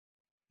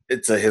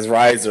his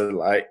riser.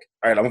 Like,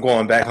 all right, I'm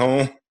going back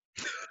home.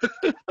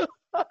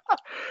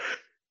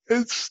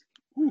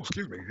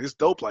 Excuse me, it's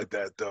dope like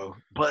that though.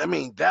 But I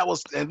mean, that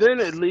was, and then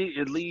it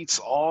leads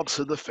all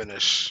to the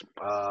finish,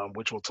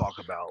 which we'll talk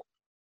about.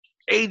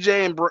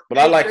 AJ and but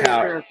I like how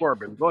Baron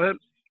Corbin. Go ahead.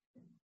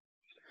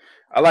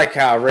 I like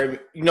how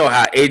you know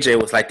how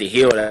AJ was like the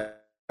heel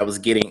that was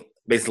getting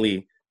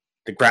basically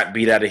the crap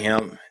beat out of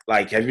him.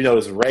 Like, have you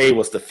noticed Ray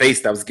was the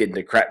face that was getting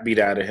the crap beat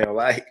out of him?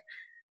 Like,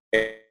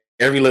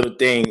 every little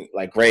thing,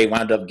 like Ray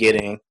wound up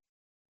getting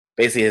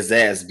basically his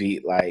ass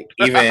beat. Like,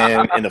 even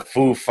in the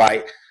food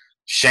fight,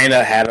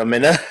 Shayna had him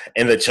in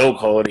the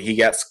chokehold and he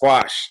got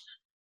squashed.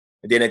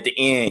 And then at the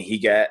end, he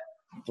got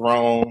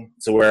thrown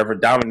to wherever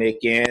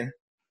Dominic in.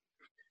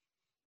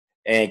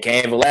 And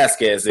Cain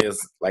Velasquez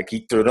is like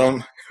he threw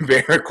them.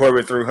 Baron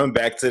Corbin threw him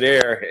back to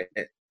there.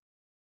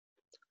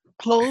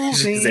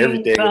 Closing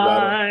everything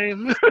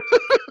time.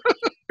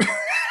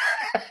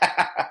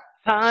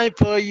 Time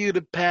for you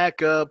to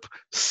pack up.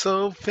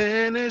 So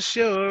finish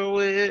your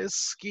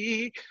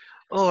whiskey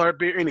or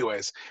beer.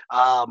 Anyways,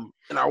 and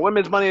our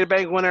women's Money in the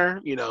Bank winner,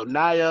 you know,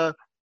 Nia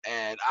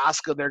and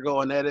Asuka, they're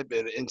going at it, but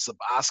it ends up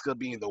Asuka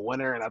being the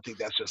winner, and I think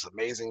that's just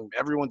amazing.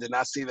 Everyone did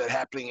not see that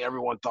happening.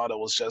 Everyone thought it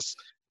was just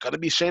going to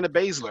be Shayna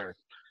Baszler.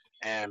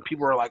 And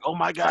people are like, oh,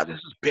 my God, this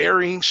is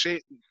burying Shayna.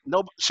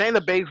 No,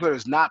 Shayna Baszler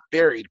is not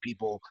buried,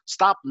 people.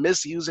 Stop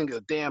misusing the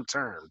damn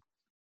term.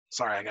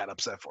 Sorry, I got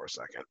upset for a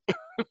second.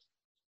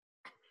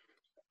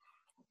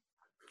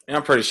 And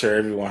I'm pretty sure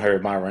everyone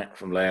heard my rant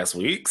from last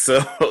week.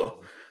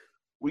 So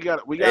we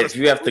got. If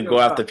you have to go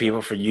after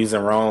people for using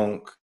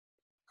wrong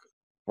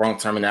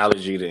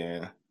terminology,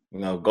 then, you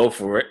know, go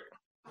for it.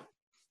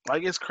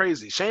 Like, it's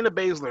crazy. Shayna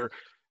Baszler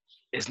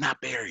is not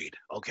buried,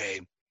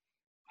 okay?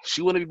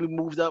 She wouldn't be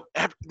moved up.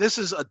 This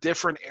is a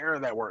different era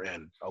that we're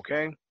in,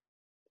 okay?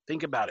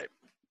 Think about it.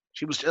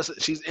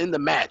 She's in the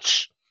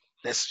match.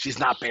 She's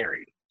not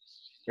buried.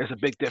 There's a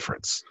big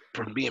difference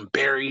from being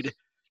buried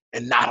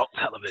and not on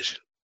television.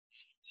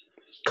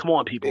 Come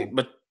on, people.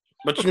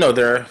 But you know,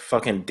 there are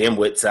fucking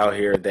dimwits out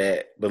here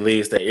that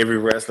believes that every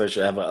wrestler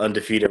should have an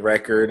undefeated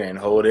record and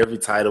hold every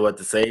title at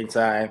the same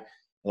time.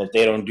 And if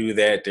they don't do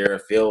that, they're a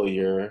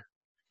failure.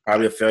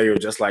 Probably a failure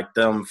just like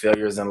them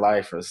failures in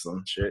life or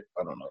some shit.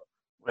 I don't know.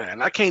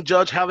 Man, I can't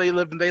judge how they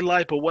live in their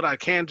life, but what I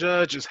can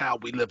judge is how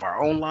we live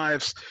our own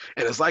lives.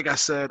 And it's like I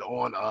said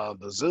on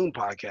the Zoom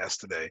podcast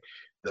today,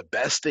 the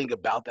best thing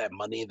about that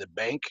Money in the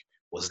Bank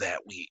was that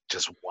we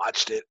just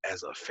watched it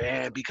as a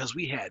fan because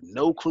we had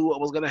no clue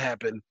what was going to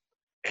happen,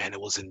 and it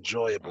was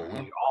enjoyable.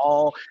 Mm-hmm.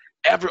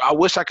 I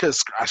wish I could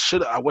have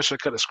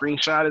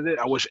screenshotted it.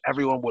 I wish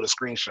everyone would have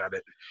screenshotted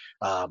it.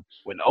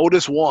 When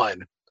Otis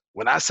won,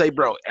 when I say,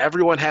 bro,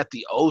 everyone had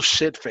the oh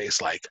shit face,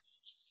 like,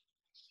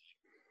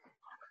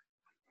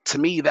 to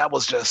me, that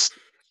was just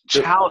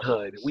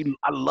childhood.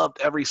 I loved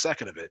every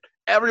second of it.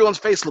 Everyone's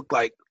face looked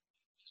like.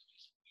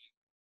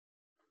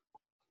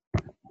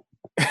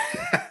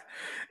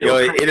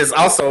 It is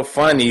also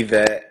funny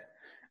that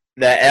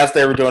as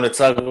they were doing the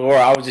tug of war,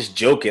 I was just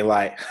joking,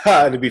 like,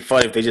 it'd be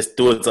funny if they just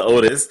threw it to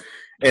Otis.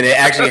 And it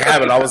actually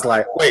happened. I was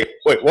like, wait,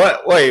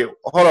 what? Wait,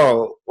 hold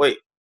on. Wait,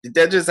 did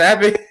that just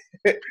happen?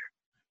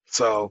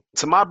 So,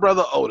 to my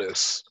brother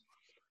Otis,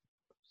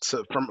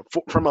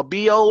 from a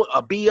BO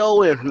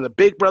and from the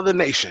Big Brother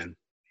Nation,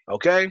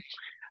 okay?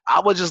 I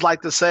would just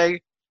like to say,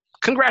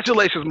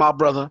 congratulations, my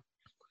brother.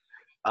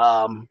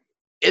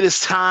 It is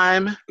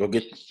time. Go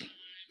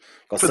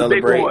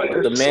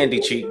celebrate the Mandy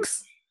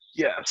cheeks.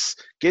 Yes.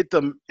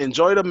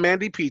 Enjoy the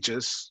Mandy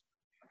peaches.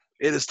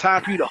 It is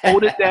time for you to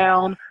hold it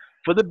down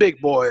for the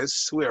big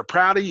boys. We are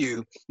proud of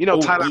you. You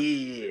know,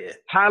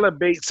 Tyler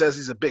Bates says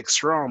he's a big,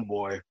 strong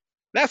boy.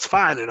 That's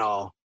fine and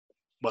all.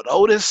 But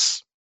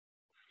Otis,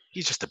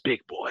 he's just a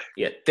big boy.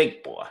 Yeah,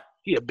 thick boy.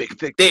 He a big,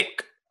 thick.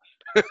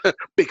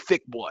 Big,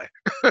 thick boy.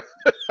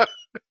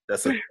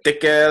 That's a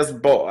thick-ass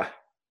boy.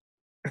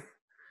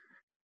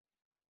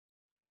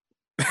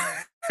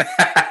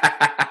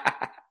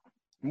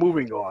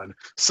 Moving on.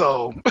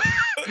 So,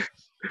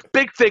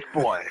 big, thick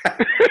boy.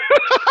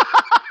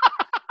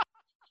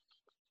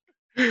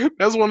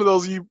 That's one of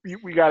those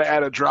we got to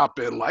add a drop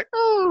in, like,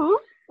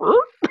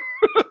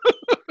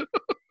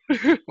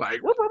 like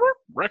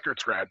record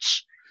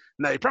scratch.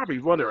 Now you're probably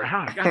wondering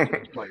how I got to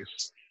this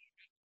place.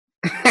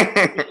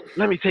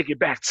 Let me take it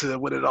back to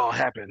when it all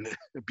happened,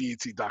 the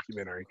BET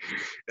documentary.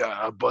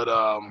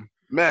 But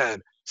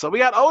Man, so we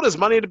got Otis,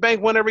 Money in the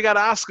Bank winner. We got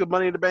Oscar,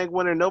 Money in the Bank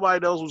winner. Nobody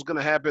knows what's going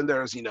to happen.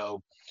 There's, a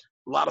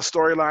lot of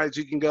storylines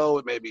you can go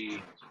with.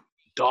 Maybe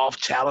Dolph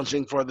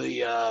challenging for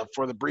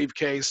the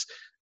briefcase.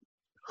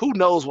 Who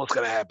knows what's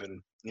going to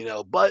happen?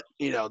 But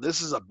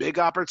this is a big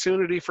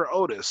opportunity for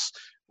Otis.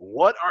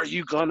 What are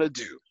you going to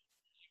do?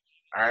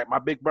 All right, my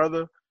big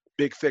brother,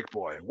 big thick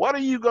boy. What are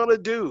you going to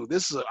do?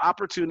 This is an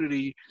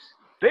opportunity.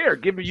 They are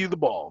giving you the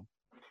ball.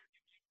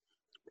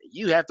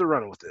 You have to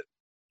run with it.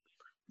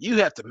 You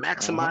have to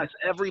maximize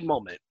every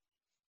moment.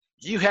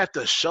 You have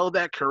to show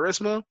that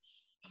charisma,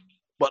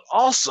 but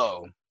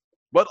also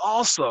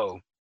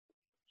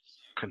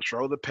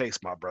control the pace,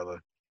 my brother.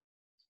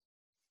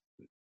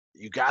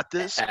 You got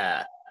this.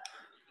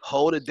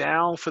 Hold it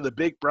down for the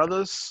big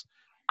brothers.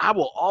 I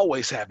will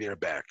always have your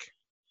back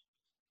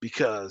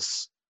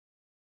because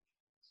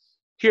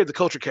here at the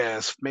Culture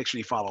Cast, make sure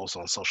you follow us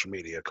on social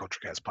media, Culture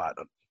Cast Pod.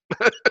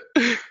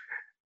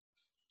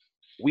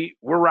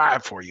 We're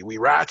ride for you. We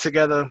ride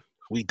together.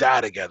 We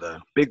die together.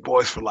 Big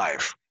boys for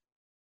life.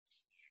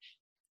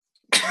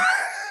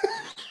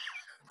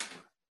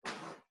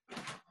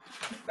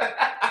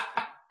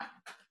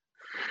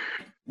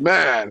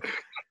 Man,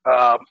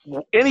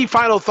 any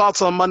final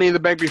thoughts on Money in the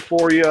Bank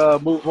before you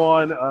move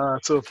on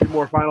to a few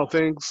more final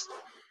things?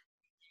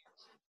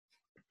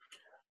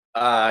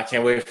 I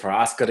can't wait for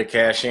Oscar to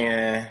cash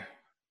in.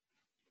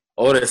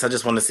 Otis, I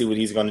just want to see what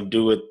he's going to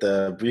do with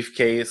the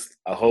briefcase.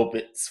 I hope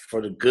it's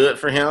for the good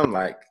for him.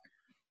 Like,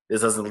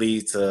 this doesn't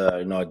lead to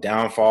a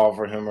downfall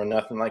for him or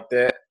nothing like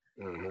that.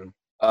 Mm-hmm.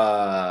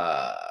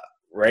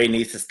 Ray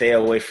needs to stay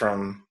away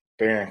from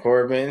Baron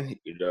Corbin,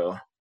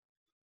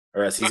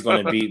 or else he's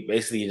going to be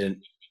basically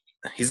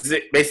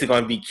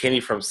going to be Kenny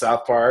from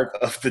South Park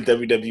of the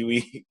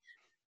WWE.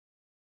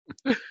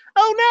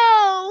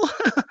 Oh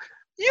no!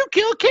 You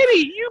killed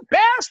Kenny, you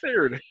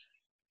bastard!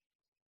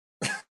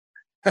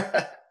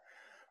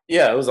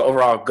 Yeah, it was an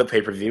overall good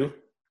pay-per-view.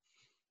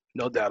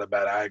 No doubt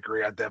about it. I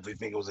agree. I definitely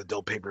think it was a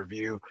dope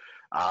pay-per-view.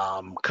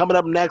 Coming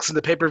up next in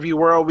the pay-per-view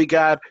world, we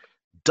got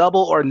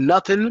Double or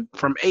Nothing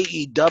from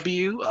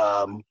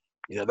AEW.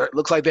 It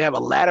looks like they have a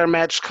ladder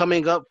match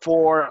coming up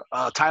for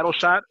a title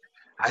shot.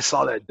 I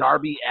saw that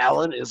Darby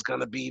Allin is going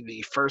to be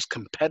the first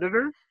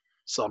competitor,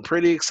 so I'm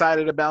pretty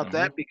excited about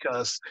that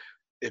because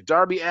if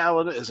Darby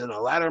Allin is in a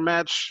ladder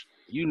match,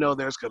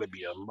 there's going to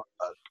be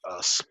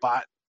a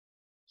spot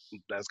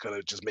that's going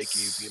to just make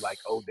you be like,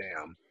 oh,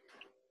 damn.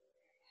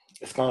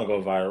 It's going to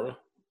go viral.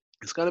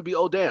 It's going to be,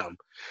 oh, damn.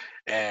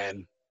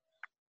 And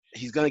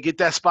he's going to get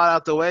that spot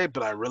out the way,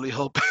 but I really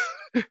hope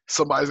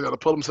somebody's going to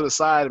pull him to the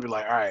side and be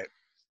like, all right,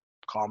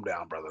 calm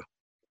down, brother.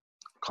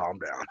 Calm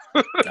down.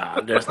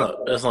 Nah, there's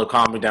no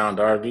calming down,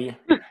 Darby.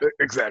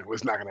 Exactly.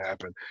 It's not going to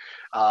happen.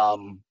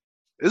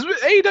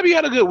 AEW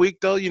had a good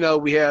week, though.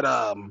 We had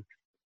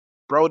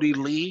Brody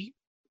Lee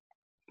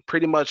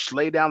pretty much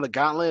lay down the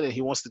gauntlet, and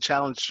he wants to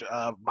challenge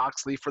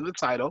Moxley for the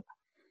title.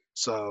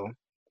 So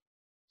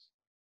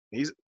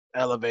he's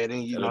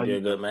elevating. It'll be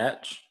a good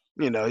match.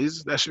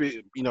 That should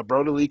be.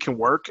 Brody Lee can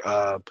work.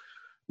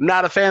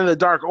 Not a fan of the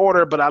Dark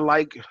Order, but I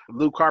like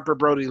Luke Harper,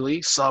 Brody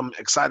Lee, so I'm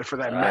excited for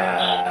that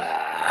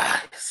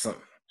match. Some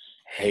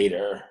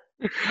hater.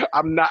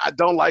 I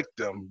don't like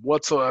them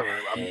whatsoever.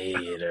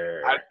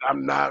 Hater.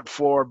 I'm not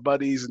for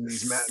buddies in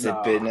these matches.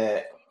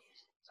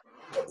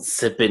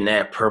 Sipping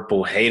that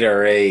purple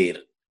haterade.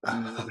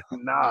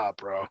 Nah,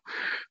 bro.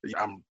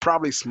 I'm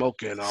probably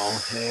smoking on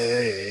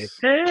hey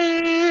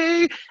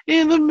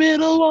in the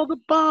middle of the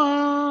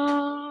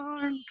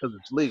barn because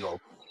it's legal.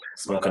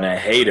 Smoking that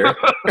hater.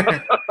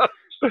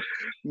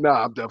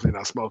 Nah, I'm definitely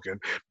not smoking.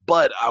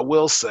 But I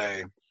will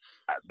say,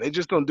 they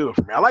just don't do it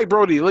for me. I like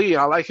Brody Lee.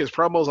 I like his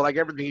promos. I like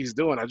everything he's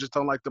doing. I just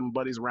don't like them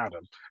buddies around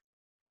him.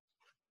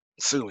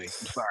 Sue me. I'm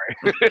sorry.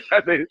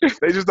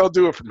 they just don't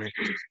do it for me.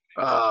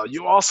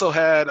 You also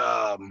had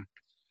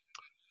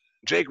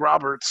Jake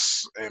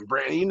Roberts and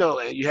Brandon,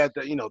 and you had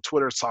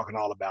Twitter's talking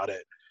all about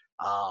it.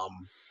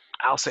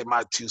 I'll say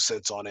my 2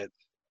 cents on it.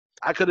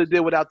 I could have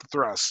did without the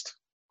thrust.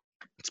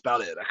 That's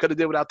about it. I could have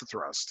did without the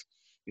thrust.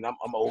 I'm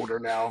older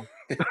now.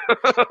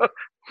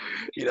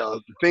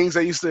 Things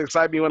that used to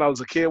excite me when I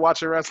was a kid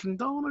watching wrestling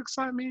don't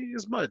excite me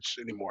as much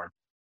anymore.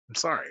 I'm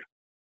sorry.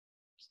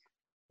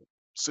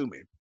 Sue me.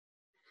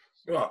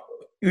 Well,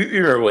 you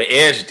remember when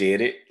Edge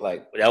did it?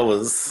 Like, that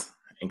was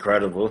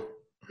incredible.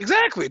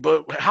 Exactly,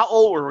 but how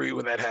old were we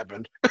when that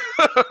happened?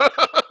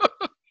 I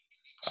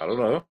don't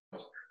know.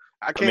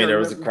 There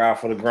was a crowd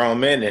full of grown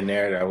men in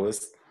there that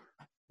was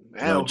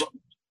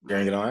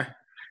bring it on.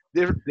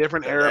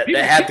 Different era.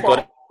 That had to go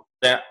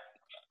down.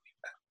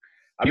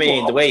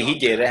 The way he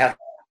did it had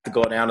to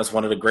go down as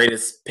one of the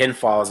greatest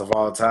pinfalls of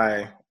all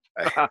time.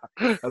 I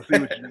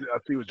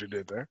see what you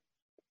did there.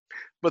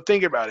 But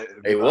think about it.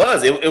 It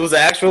was an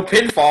actual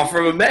pinfall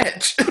from a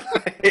match.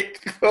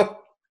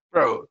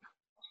 Bro,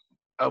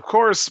 of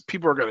course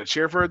people are going to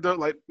cheer for it, though.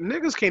 Like,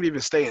 niggas can't even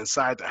stay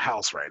inside the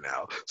house right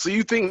now. So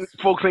you think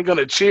folks ain't going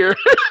to cheer?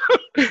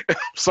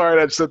 Sorry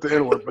that I said the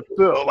N-word, but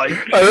still, like.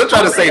 I'm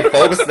trying to say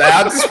folks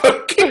now. Just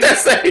keep that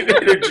same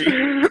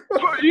energy.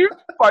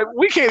 Like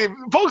we can't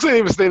even, folks ain't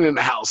even staying in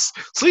the house.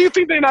 So you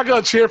think they're not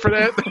gonna cheer for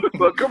that?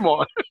 Look, come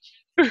on.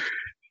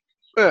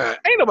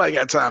 Ain't nobody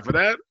got time for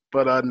that.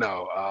 But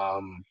no.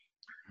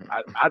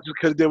 I just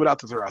couldn't do without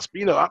the thrust.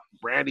 But,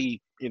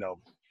 Brandy,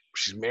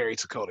 she's married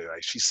to Cody.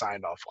 Like she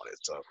signed off on it,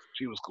 so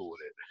she was cool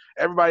with it.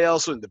 Everybody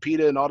else and the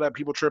PETA and all that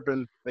people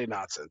tripping, they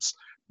nonsense.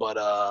 But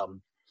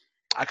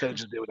I couldn't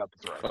just do without the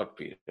thrust. Fuck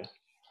PETA.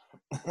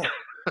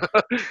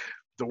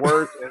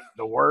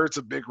 The words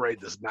of Big Ray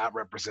does not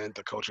represent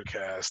the Culture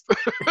Cast.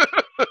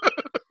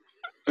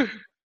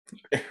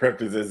 It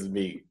represents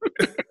me.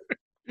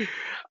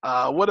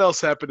 What else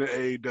happened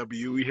in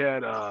AEW? We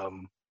had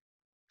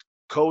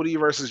Cody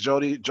versus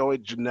Joey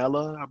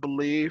Janela, I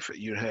believe.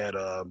 You had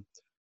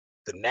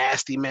the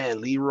Nasty Man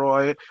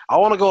Leroy. I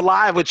want to go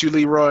live with you,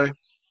 Leroy.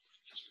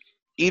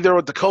 Either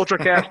with the Culture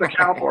Cast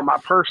account or my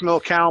personal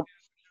account.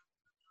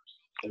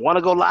 I want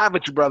to go live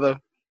with you, brother.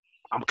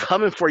 I'm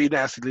coming for you,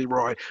 Nasty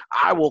Leroy.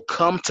 I will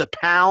come to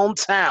Pound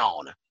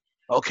Town.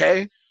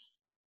 Okay?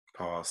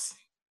 Pause.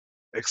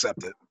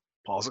 Accepted.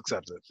 Pause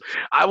accepted.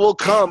 I will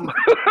come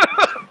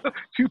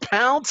to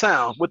Pound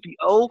Town with the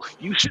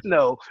you should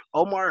know,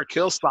 Omar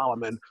Akil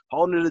Solomon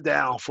holding it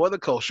down for the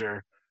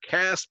Culture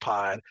Cast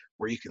Pod,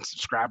 where you can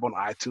subscribe on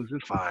iTunes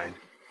and find.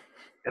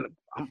 And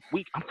I'm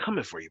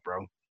coming for you,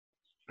 bro.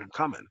 I'm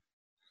coming.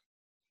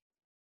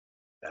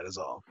 That is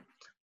all.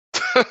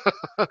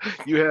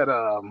 You had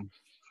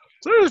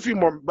so there's a few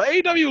more, but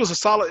AEW was a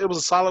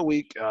solid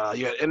week.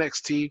 You had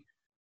NXT.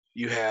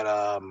 You had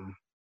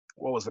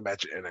what was the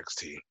match at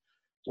NXT?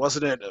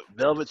 Wasn't it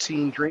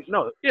Velveteen Dream?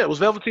 No, yeah, it was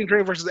Velveteen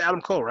Dream versus Adam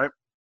Cole, right?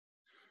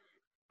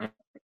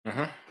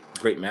 Mm-hmm.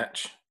 Great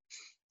match.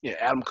 Yeah,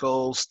 Adam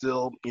Cole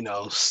still,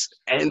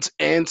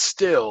 and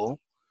still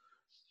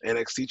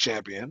NXT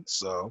champion.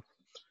 So,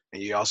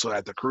 and you also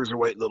had the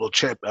cruiserweight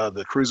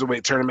the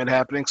cruiserweight tournament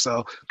happening.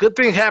 So, good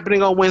thing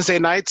happening on Wednesday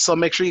nights. So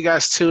make sure you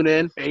guys tune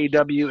in.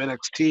 AEW,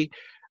 NXT.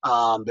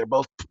 They're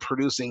both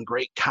producing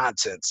great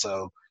content.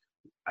 So,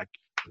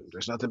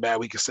 there's nothing bad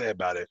we can say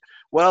about it.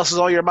 What else is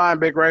on your mind,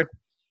 Big Ray?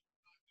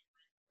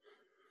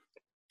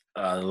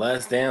 The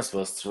Last Dance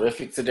was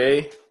terrific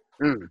today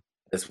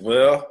as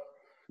well.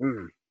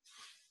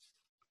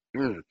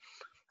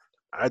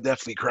 I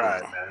definitely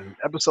cried, man.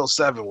 Episode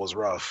 7 was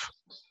rough.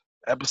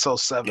 Episode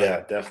 7.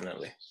 Yeah,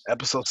 definitely.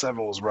 Episode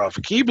 7 was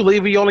rough. Can you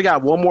believe we only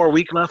got one more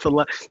week left?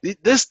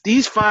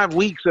 These 5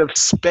 weeks have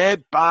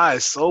sped by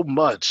so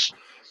much.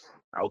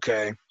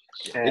 Okay.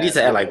 They need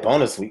to add like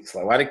bonus weeks.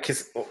 Like why did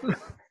Kiss?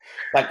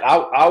 Like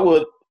I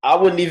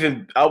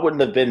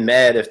wouldn't have been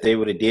mad if they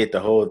would have did the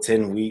whole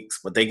 10 weeks,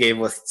 but they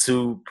gave us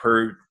 2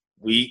 per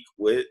week,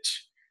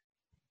 which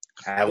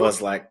I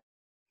was like,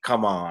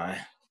 come on.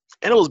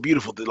 And it was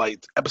beautiful.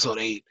 Like episode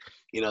 8,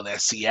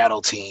 that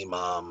Seattle team.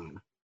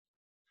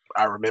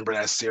 I remember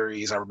that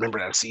series. I remember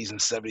that season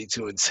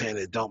 72-10.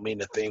 It don't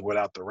mean a thing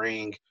without the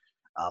ring.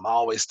 I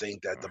always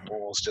think that the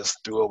Bulls just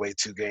threw away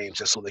 2 games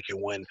just so they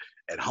can win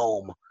at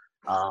home.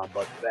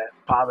 But that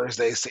Father's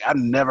Day, I've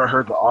never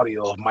heard the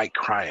audio of Mike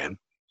crying,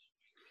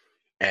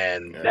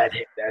 and that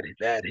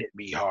hit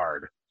me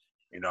hard.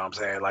 You know what I'm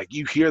saying? Like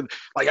you hear,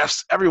 like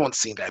everyone's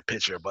seen that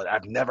picture, but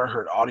I've never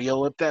heard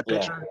audio of that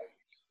picture.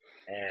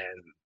 Yeah.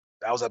 And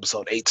that was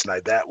episode 8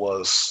 tonight. That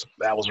was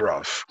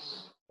rough.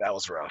 That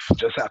was rough.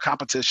 Just how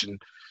competition.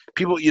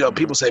 People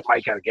say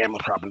Mike had a gambling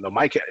problem. No,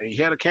 Mike he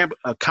had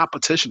a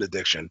competition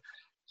addiction.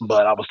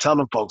 But I was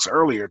telling folks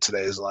earlier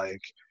today is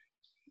like,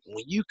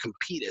 when you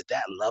compete at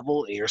that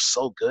level and you're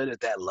so good at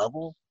that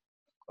level,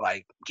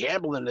 like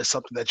gambling is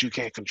something that you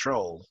can't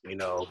control, when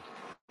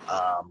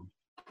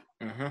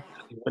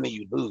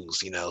you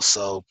lose,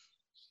 so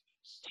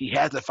he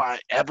had to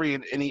find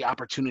any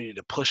opportunity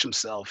to push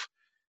himself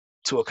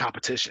to a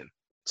competition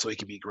so he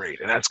can be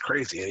great. And that's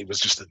crazy. And he was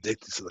just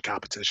addicted to the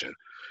competition.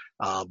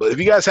 But if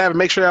you guys haven't,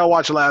 make sure y'all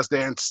watch Last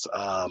Dance.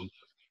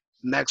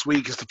 Next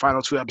week is the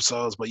final 2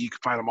 episodes, but you can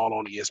find them all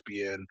on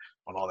ESPN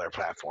on all their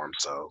platforms.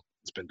 So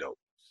it's been dope.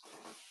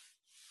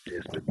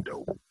 It's been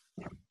dope.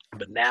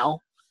 But now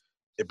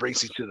it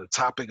brings you to the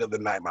topic of the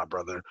night, my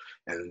brother.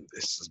 And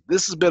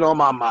this has been on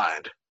my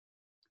mind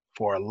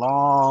for a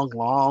long,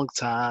 long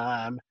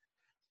time.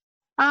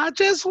 I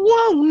just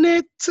want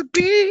it to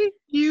be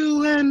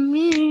you and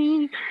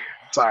me.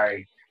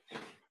 Sorry.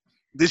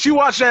 Did you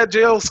watch that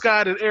Jill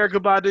Scott and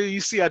Erykah Badu? You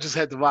see, I just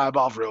had to vibe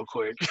off real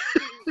quick.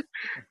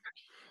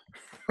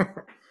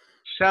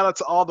 Shout out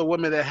to all the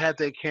women that had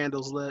their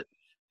candles lit.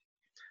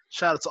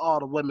 Shout out to all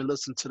the women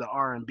listening to the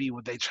R&B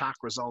with their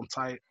chakras on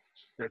tight.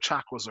 Their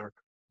chakras are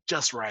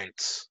just right.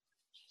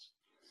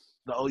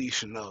 You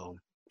should know.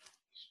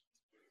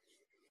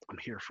 I'm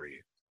here for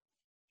you.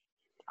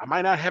 I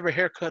might not have a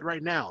haircut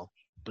right now,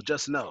 but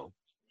just know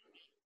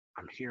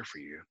I'm here for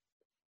you.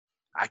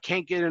 I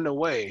can't get in the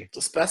way.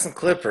 Just buy some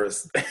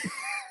clippers.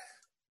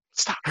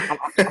 Stop.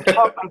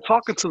 I'm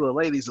talking to the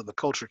ladies of the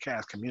Culture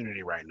Cast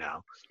community right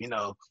now.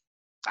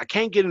 I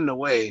can't get in the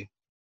way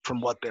from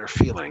what they're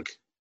feeling.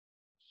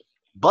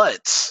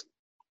 But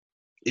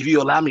if you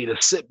allow me to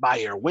sit by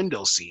your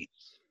window seat,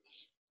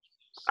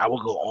 I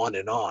will go on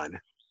and on.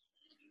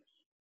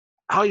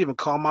 I'll even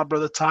call my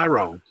brother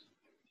Tyrone.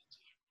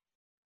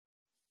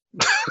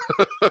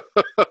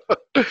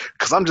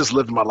 Because I'm just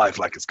living my life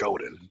like it's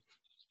golden.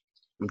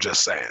 I'm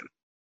just saying.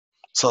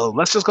 So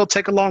let's just go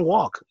take a long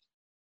walk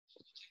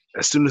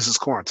as soon as this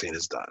quarantine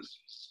is done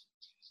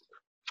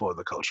for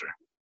the culture.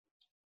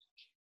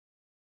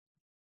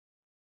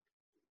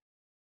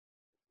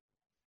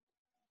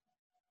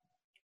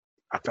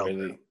 I felt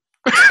Really?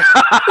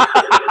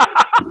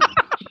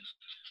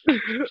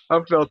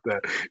 I felt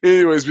that.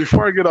 Anyways,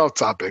 before I get off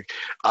topic,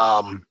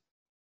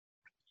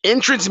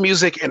 entrance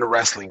music in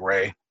wrestling,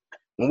 Ray.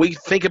 When we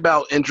think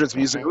about entrance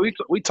music,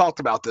 we talked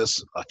about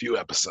this a few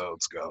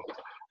episodes ago.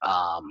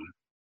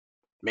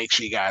 Make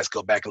sure you guys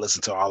go back and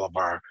listen to all of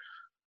our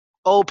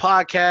old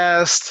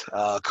podcasts,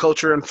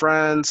 Culture and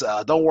Friends.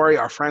 Don't worry,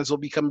 our friends will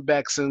be coming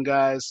back soon,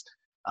 guys.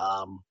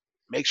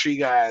 Make sure you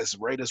guys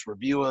rate us,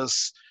 review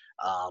us.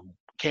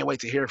 Can't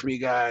wait to hear from you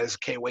guys.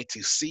 Can't wait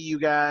to see you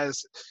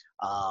guys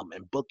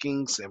and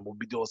bookings, and we'll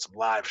be doing some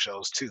live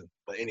shows too.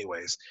 But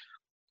anyways,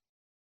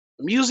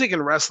 music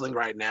and wrestling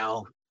right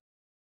now,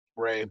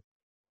 Ray,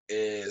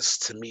 is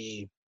to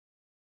me,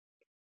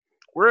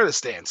 we're at a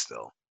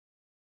standstill.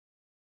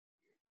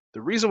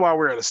 The reason why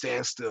we're at a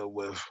standstill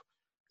with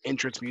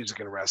entrance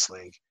music and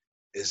wrestling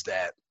is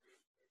that,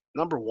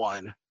 number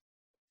one,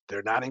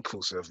 they're not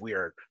inclusive. We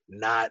are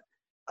not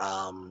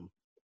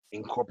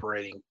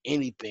incorporating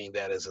anything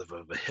that is of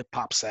a hip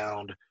hop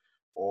sound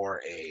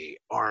or a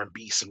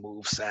R&B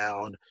smooth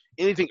sound,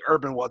 anything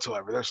urban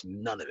whatsoever. There's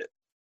none of it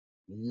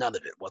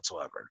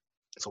whatsoever.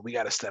 So we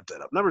got to step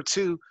that up. Number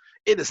two,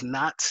 it is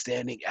not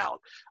standing out.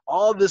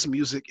 All this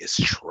music is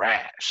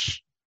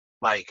trash,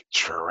 like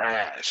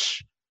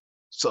trash.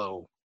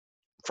 So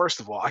first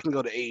of all, I can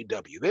go to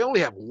AEW. They only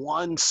have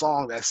one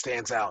song that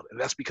stands out, and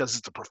that's because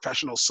it's a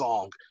professional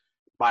song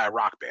by a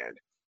rock band.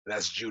 And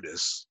that's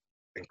Judas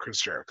and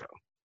Chris Jericho.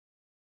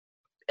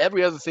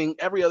 Every other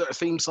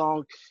theme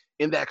song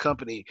in that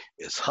company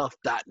is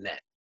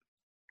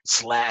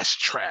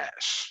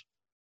huff.net/trash.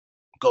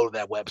 Go to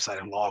that website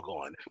and log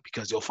on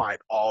because you'll find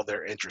all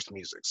their interest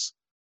musics.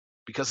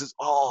 Because it's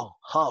all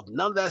Huff.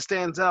 None of that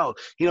stands out.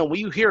 You know, when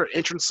you hear an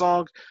entrance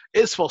song,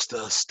 it's supposed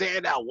to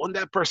stand out. When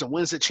that person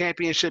wins the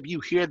championship,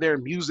 you hear their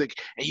music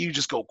and you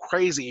just go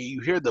crazy.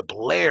 You hear the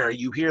blare.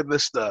 You hear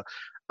this,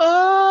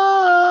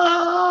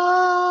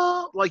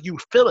 like you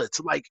feel it.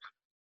 Like,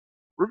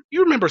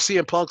 you remember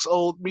CM Punk's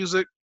old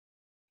music?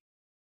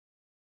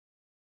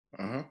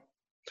 Uh-huh.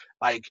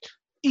 Like,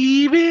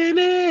 even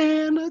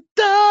in the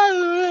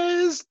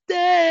darkest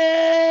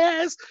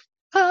days,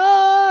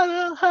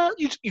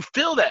 you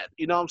feel that,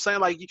 you know what I'm saying?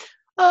 Like,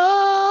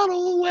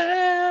 always.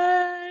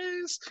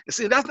 And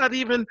see, that's not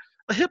even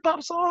a hip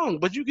hop song,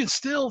 but you can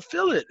still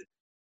feel it,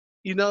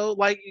 you know?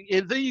 Like,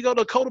 and then you go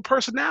to Code of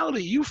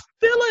Personality, you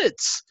feel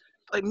it.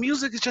 Like,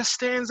 music just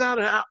stands out.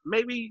 And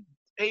maybe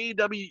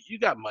AEW, you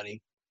got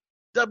money.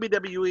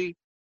 WWE,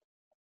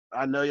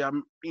 I know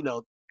y'all,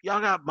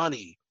 y'all got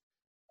money.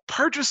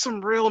 Purchase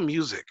some real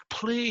music,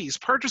 please.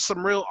 Purchase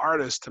some real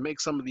artists to make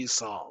some of these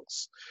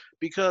songs,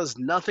 because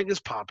nothing is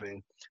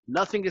popping,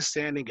 nothing is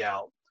standing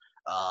out.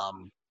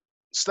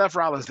 Steph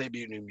Rollins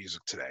debuted new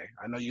music today.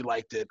 I know you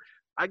liked it.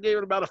 I gave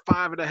it about a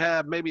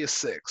 5.5, maybe a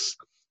 6.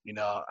 You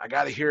know, I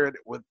got to hear it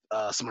with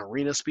some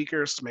arena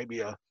speakers, maybe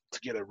to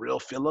get a real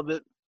feel of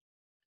it.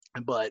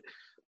 But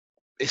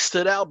it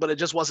stood out, but it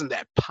just wasn't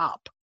that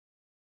pop.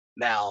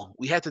 Now,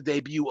 we had the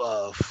debut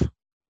of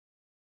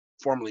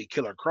formerly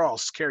Killer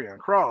Kross, Karrion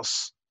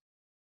Kross.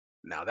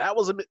 Now that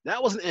was an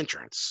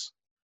entrance,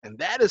 and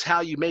that is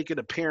how you make an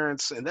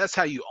appearance, and that's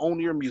how you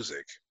own your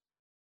music.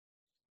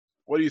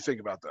 What do you think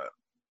about that?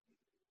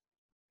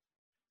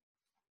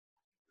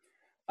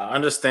 I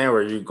understand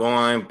where you're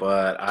going,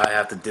 but I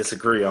have to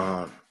disagree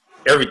on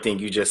everything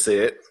you just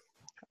said.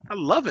 I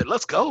love it.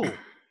 Let's go.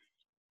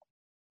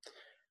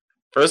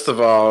 First of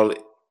all,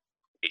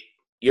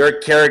 your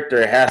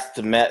character has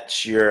to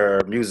match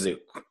your music.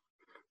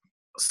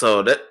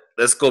 So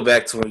let's go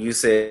back to when you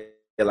said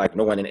like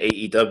no one in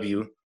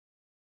AEW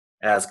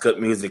has good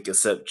music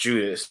except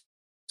Judas.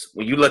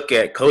 When you look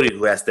at Cody,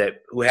 who had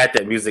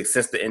that music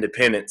since the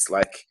independence,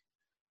 like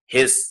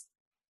his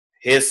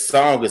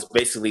song is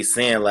basically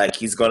saying like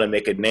he's gonna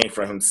make a name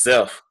for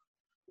himself,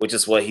 which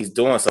is what he's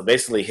doing. So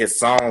basically, his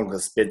song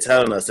has been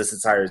telling us this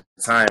entire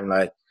time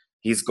like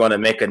he's gonna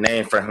make a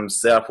name for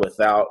himself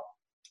without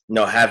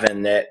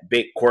having that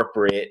big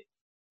corporate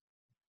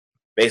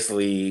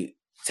basically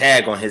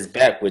tag on his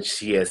back, which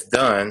he has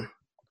done.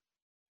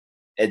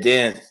 And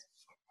then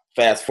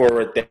fast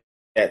forward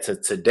that to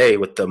today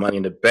with the Money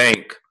in the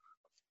Bank,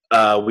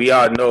 we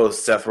all know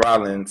Seth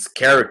Rollins'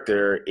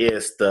 character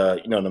is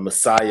the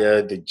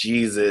Messiah, the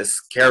Jesus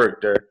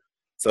character.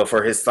 So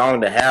for his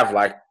song to have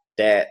like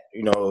that,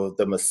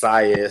 the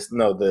Messiah,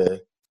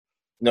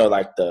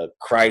 like the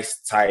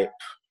Christ type,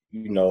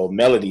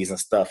 melodies and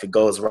stuff, it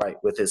goes right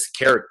with his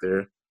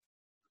character.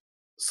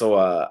 So,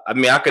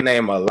 I can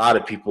name a lot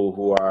of people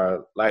who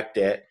are like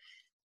that.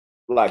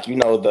 Like,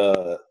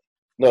 the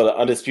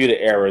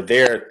Undisputed Era,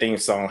 their theme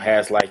song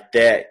has like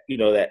that,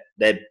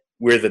 that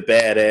we're the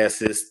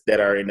badasses that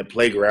are in the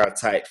playground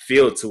type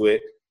feel to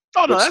it,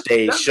 Oh no, which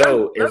they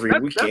show every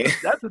weekend.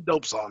 That's a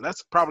dope song.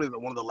 That's probably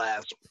one of the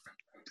last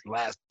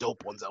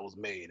dope ones that was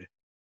made.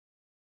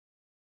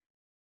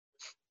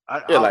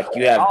 Like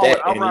you have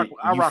that, and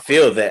you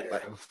feel that.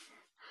 Like,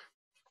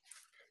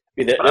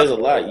 there's a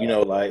lot, you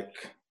know,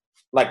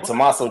 like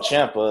Tommaso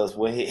Ciampa's,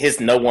 where his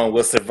 "No One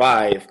Will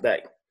Survive."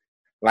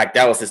 Like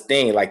that was his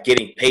thing, like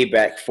getting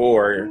payback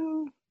for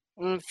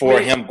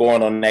him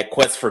going on that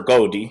quest for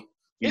Goldie.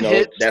 You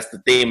know, that's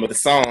the theme of the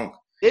song,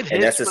 and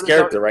that's his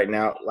character right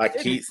now. Like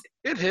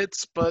it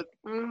hits, but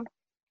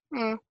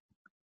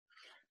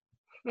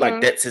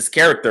like that's his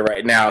character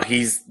right now.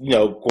 He's, you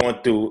know,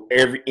 going through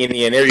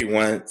any and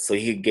everyone so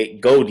he could get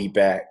Goldie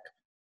back,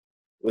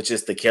 which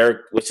is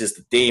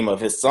the theme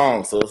of his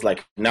song. So it's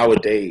like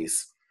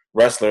nowadays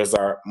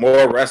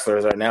more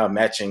wrestlers are now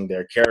matching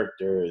their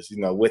characters,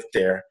 you know, with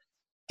their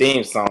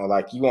theme song.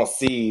 Like you won't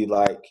see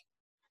like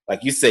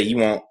you say, you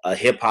want a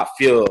hip hop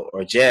feel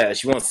or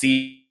jazz. You won't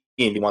see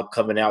anyone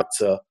coming out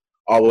to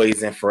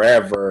Always and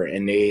Forever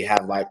and they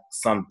have like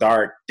some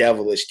dark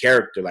devilish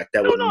character like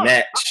that would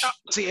match.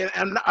 See,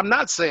 and I'm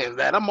not saying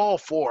that. I'm all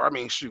for. I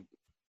mean, shoot,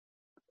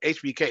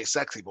 HBK,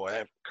 Sexy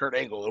Boy, Kurt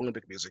Angle,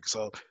 Olympic music.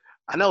 So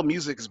I know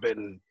music has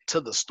been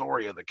to the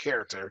story of the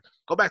character.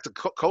 Go back to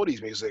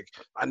Cody's music.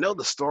 I know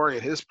the story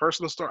and his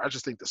personal story. I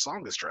just think the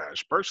song is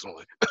trash,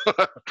 personally.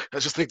 I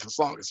just think the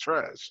song is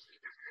trash.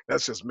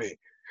 That's just me.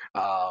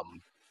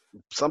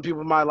 Some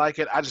people might like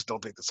it. I just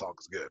don't think the song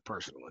is good,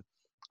 personally.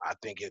 I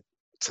think it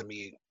could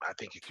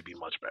be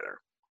much better.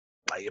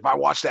 Like if I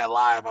watched that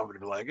live, I would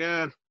be like,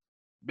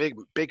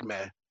 big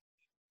man.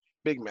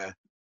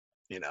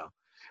 You know,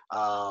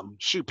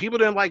 shoot, people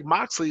didn't like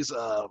Moxley's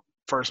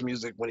first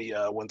music when he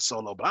went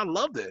solo, but I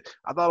loved it.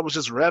 I thought it was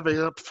just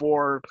revving up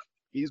for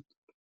he's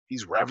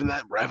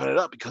revving it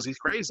up because he's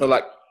crazy. So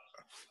like,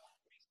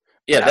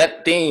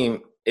 that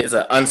theme is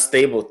an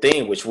unstable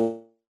theme, which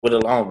went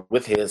along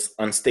with his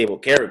unstable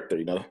character,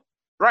 you know.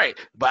 Right,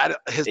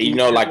 but his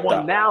like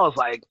one now is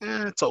like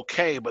it's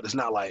okay, but it's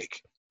not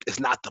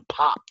the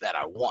pop that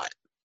I want.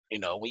 You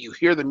know, when you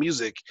hear the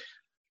music,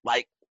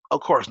 like of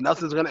course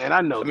nothing's gonna. And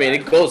I know. I mean,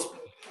 it goes.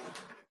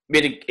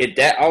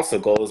 That also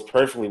goes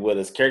perfectly with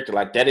his character.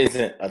 Like that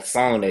isn't a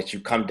song that you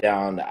come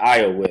down the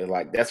aisle with.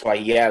 Like that's why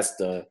he has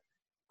the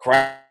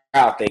crowd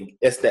thing.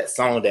 It's that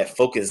song that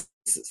focuses,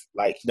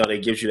 like, you know,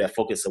 that gives you that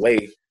focus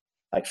away,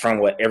 like from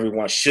what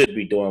everyone should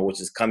be doing, which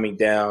is coming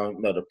down,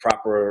 you know, the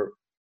proper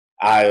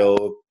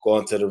aisle,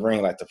 going to the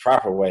ring like the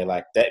proper way.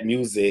 Like that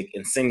music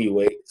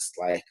insinuates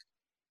like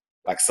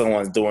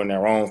someone's doing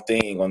their own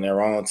thing on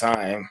their own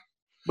time,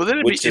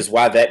 which is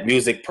why that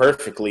music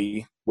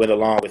perfectly went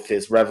along with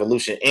his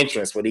Revolution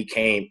entrance when he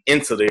came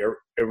into the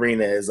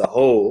arena as a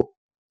whole,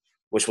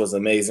 which was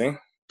amazing.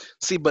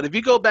 See, but if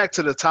you go back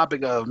to the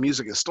topic of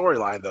music and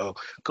storyline, though,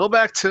 go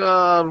back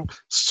to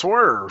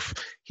Swerve.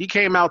 He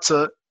came out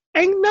to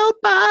 "Ain't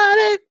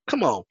Nobody."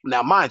 Come on,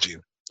 now mind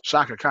you,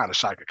 Shaka Khan is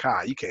Shaka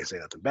Khan. You can't say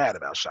nothing bad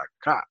about Shaka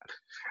Khan.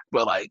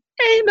 But like,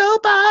 ain't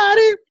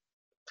nobody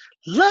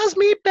loves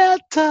me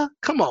better.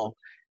 Come on.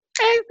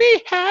 Ain't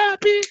me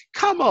happy.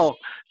 Come on.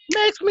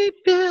 Makes me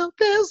feel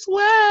this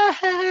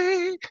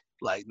way.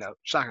 Like, now,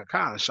 Shaka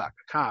Khan is Shaka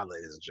Khan,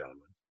 ladies and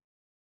gentlemen.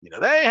 You know,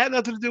 they ain't had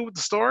nothing to do with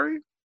the story.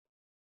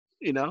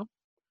 You know,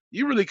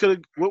 you really could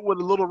have went with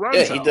a little run.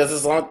 Yeah, he does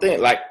his own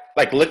thing. Like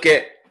look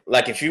at,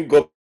 like, if you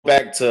go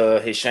back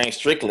to his Shane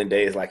Strickland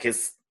days, like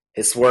his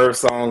Swerve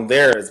song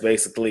there is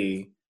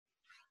basically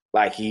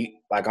like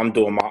I'm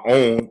doing my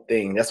own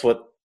thing. That's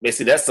what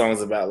basically that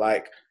song's about.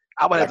 Like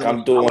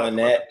I'm doing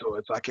that.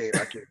 So I can't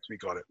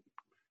speak on it.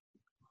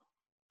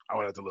 I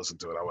would have to listen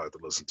to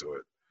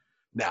it.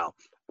 Now,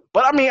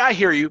 but I mean, I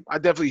hear you. I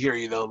definitely hear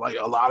you though. Like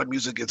a lot of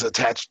music is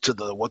attached to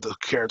what the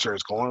character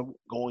is going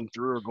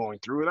through,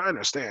 and I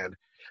understand.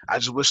 I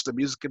just wish the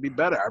music could be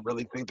better. I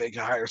really think they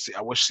could hire.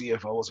 I wish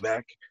CFO was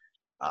back.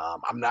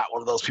 I'm not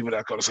one of those people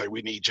that go to say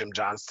we need Jim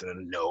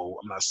Johnston. No,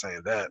 I'm not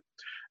saying that.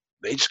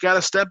 They just got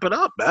to step it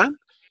up, man.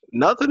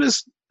 Nothing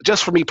is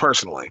just for me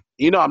personally.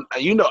 You know,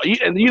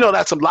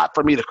 that's a lot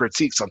for me to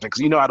critique something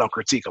because I don't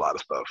critique a lot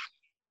of stuff.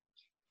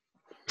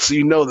 So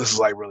this is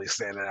like really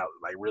standing out.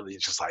 Like really,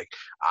 it's just like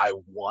I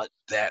want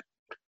that.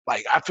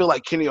 Like I feel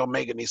like Kenny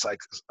Omega needs like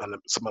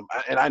some,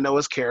 and I know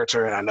his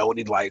character and I know what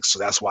he likes, so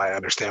that's why I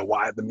understand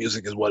why the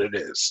music is what it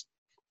is.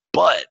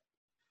 But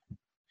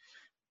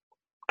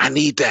I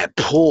need that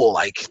pull.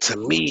 Like to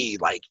me,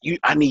 like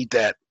I need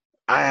that.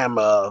 I am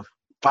a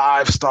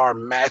 5-star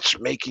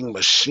matchmaking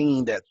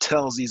machine that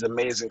tells these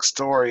amazing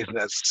stories and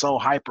that's so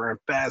hyper and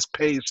fast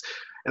paced.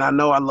 And I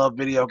know I love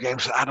video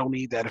games. I don't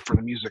need that for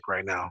the music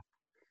right now.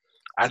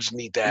 I just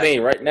need that. I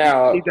mean, right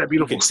now, I need that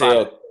beautiful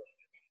side.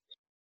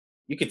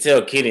 You can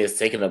tell Kenny is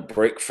taking a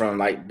break from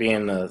like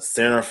being the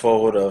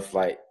centerfold of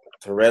like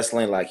to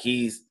wrestling. Like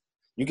you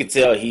can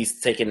tell he's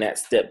taking that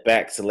step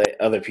back to let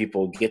other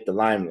people get the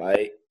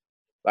limelight.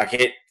 Like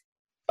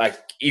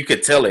you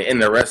could tell it in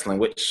the wrestling,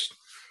 which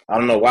I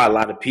don't know why a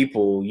lot of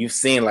people, you've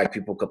seen like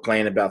people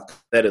complain about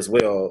that as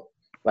well.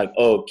 like,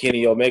 oh,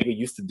 Kenny Omega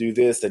used to do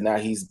this and now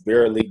he's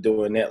barely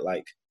doing that.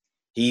 Like,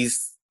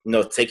 he's,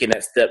 taking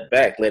that step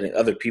back, letting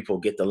other people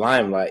get the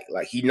limelight.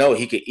 Like, he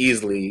could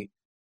easily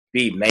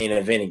be main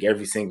eventing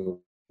every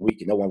single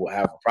week and no one will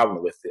have a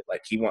problem with it.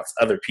 Like, he wants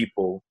other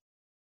people,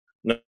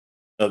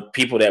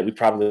 people that we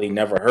probably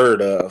never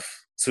heard of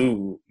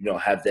to,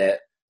 have that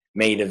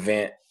main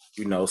event,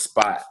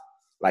 spot.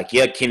 Like,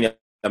 yeah, Kenny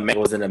Omega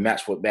was in a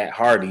match with Matt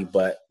Hardy,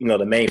 but,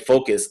 the main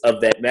focus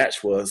of that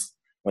match was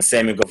when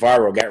Sammy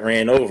Guevara got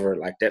ran over.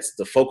 Like, that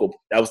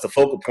was the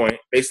focal point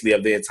basically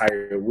of the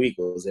entire week.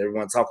 It was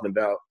everyone talking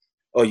about,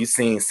 oh, you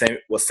seen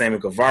what Sammy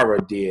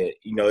Guevara did.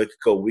 It could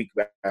go week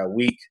by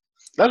week.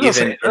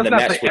 Even in the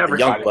match with the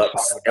Young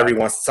Bucks,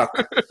 everyone's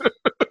talking.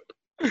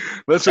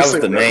 Let's just say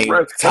the main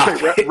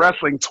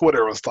wrestling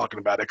Twitter was talking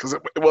about it because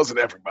it wasn't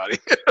everybody.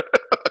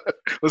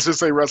 Let's just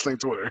say wrestling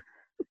Twitter.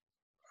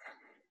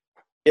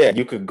 Yeah,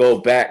 you could go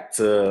back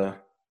to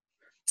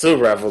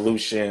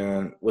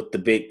Revolution with the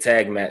big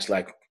tag match.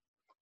 Like,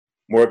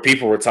 more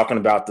people were talking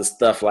about the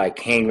stuff like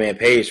Hangman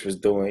Page was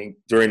doing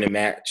during the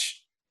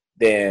match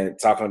than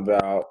talking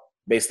about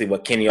basically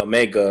what Kenny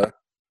Omega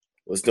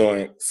was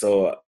doing.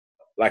 So,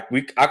 like,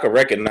 I could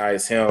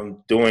recognize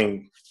him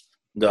doing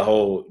the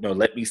whole,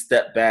 let me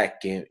step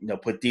back and,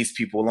 put these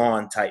people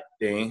on type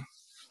thing.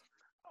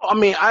 I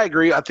mean, I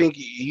agree. I think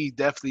he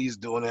definitely is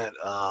doing it.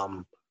 I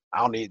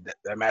don't need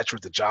that match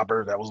with the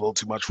Jobber. That was a little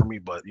too much for me,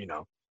 but,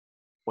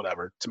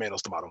 whatever.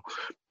 Tomatoes, tomato.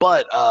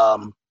 But I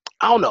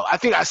don't know. I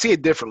think I see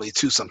it differently,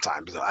 too,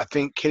 sometimes. I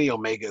think Kenny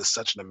Omega is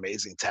such an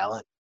amazing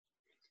talent.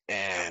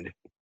 And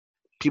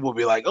people will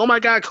be like, oh, my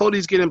God,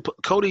 Cody, when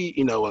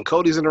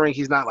Cody's in the ring,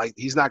 he's not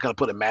going to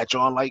put a match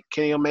on like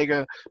Kenny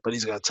Omega, but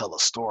he's going to tell a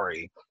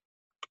story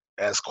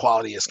as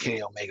quality as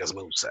Kenny Omega's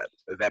moveset,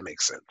 if that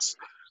makes sense.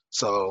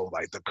 So,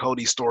 like, the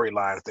Cody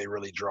storyline, they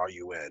really draw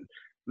you in.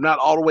 I'm not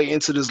all the way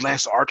into this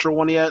Lance Archer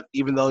one yet,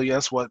 even though,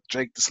 yes, what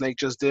Jake the Snake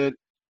just did.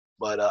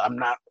 But I'm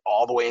not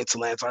all the way into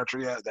Lance Archer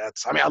yet.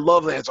 I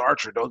love Lance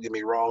Archer, don't get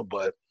me wrong,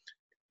 but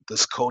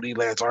this Cody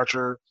Lance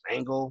Archer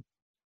angle,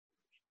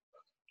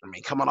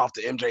 coming off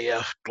the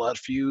MJF blood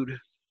feud,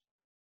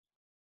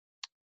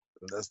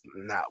 that's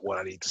not what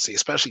I need to see,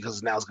 especially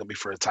because now it's going to be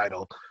for a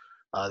title,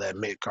 that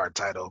mid-card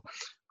title.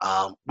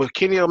 With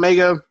Kenny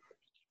Omega,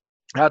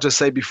 I'll just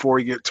say before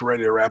we get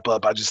ready to wrap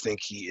up, I just think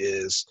he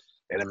is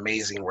an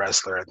amazing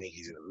wrestler. I think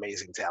he's an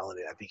amazing talent.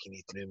 I think he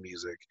needs new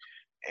music.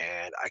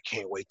 And I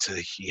can't wait till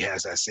he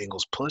has that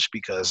singles push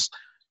because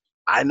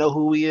I know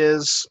who he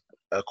is.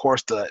 Of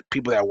course, the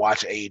people that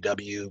watch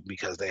AEW,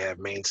 because they have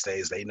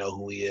mainstays, they know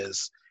who he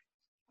is.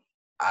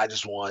 I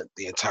just want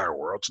the entire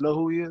world to know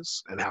who he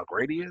is and how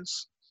great he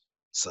is.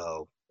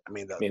 So,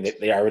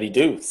 they already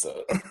do.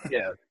 So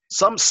yeah,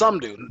 some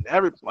do.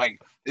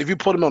 If you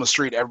put him on the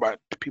street,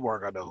 people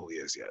aren't gonna know who he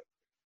is yet.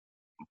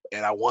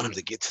 And I want him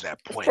to get to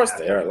that point. Of course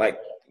they are.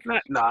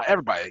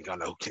 Everybody ain't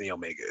gonna know who Kenny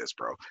Omega is,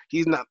 bro.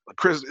 He's not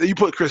Chris. You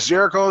put Chris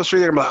Jericho on the street,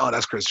 they're gonna be like, oh,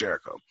 that's Chris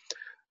Jericho.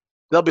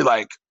 They'll be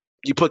like,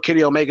 you put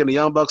Kenny Omega and the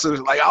Young Bucks.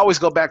 Like, I always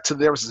go back to,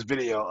 there was this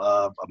video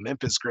of a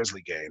Memphis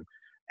Grizzly game,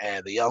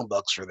 and the Young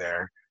Bucks were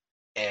there,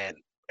 and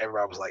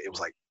everybody was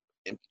like,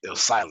 it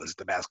was silence at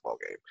the basketball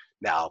game.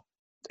 Now,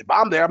 if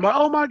I'm there, I'm like,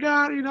 oh my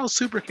God,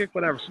 super kick,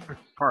 whatever, super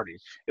party.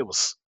 It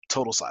was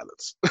total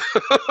silence.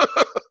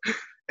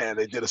 And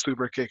they did a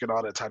super kick and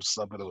all that type of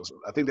stuff. But it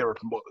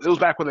was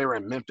back when they were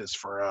in Memphis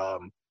for a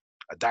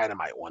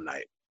Dynamite one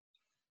night.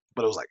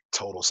 But it was like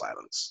total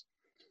silence.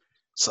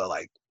 So,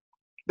 like,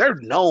 they're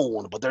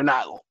known, but they're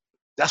not.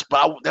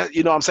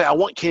 You know what I'm saying? I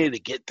want Kenny to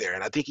get there,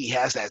 and I think he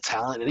has that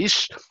talent. And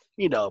he's,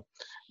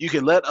 you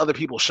can let other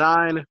people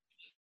shine,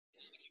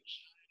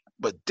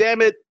 but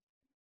damn it,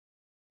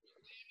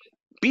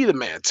 be the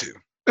man too.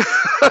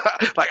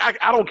 Like,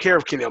 I don't care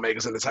if Kenny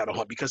Omega's in the title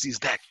hunt because he's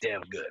that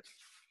damn good.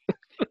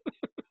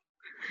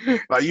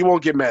 Like, you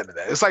won't get mad at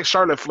that. It's like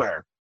Charlotte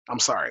Flair. I'm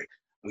sorry.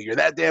 When you're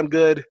that damn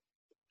good,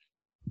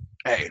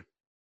 hey,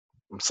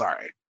 I'm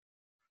sorry.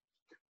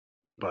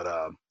 But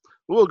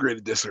we'll agree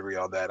to disagree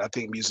on that. I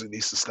think music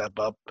needs to step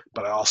up,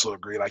 but I also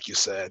agree, like you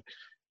said,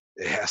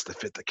 it has to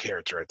fit the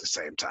character at the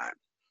same time.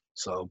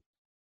 So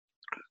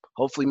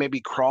hopefully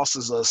maybe Cross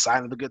is a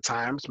sign of the good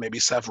times. Maybe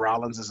Seth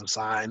Rollins is a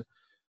sign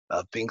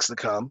of things to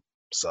come.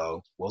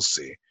 So we'll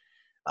see.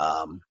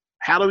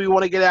 How do we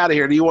want to get out of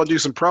here? Do you want to do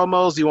some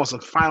promos? Do you want some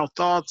final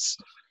thoughts?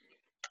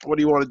 What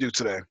do you want to do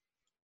today?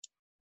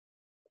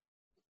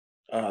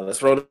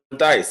 Let's roll the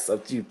dice.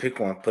 Up to you.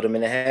 Pick one. Put them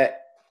in the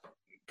hat.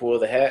 Pull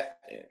the hat.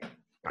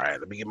 All right,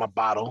 let me get my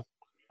bottle.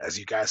 As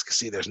you guys can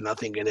see, there's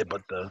nothing in it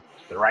but the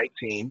right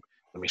team.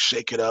 Let me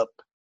shake it up.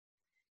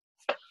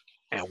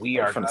 And we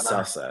are from the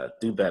South Side.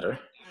 Do better.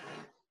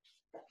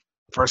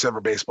 First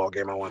ever baseball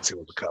game I went to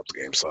was the Cubs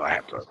game, so I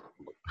have to.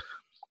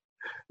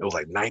 It was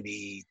like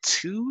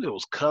 92. It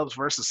was Cubs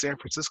versus San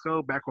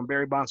Francisco back when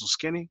Barry Bonds was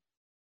skinny.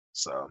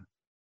 So,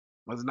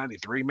 was it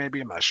 93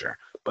 maybe? I'm not sure.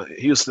 But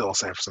he was still in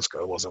San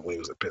Francisco. It wasn't when he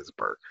was at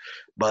Pittsburgh.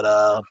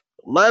 But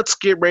let's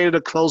get ready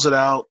to close it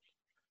out.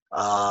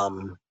 I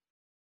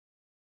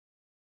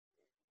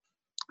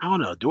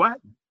don't know.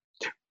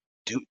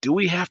 Do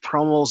we have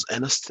promos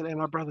in us today,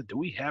 my brother? Do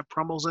we have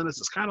promos in us?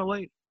 It's kind of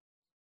late.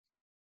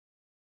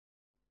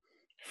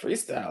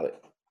 Freestyle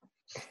it.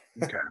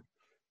 Okay.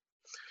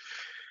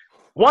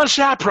 One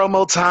shot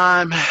promo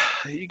time.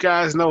 You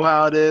guys know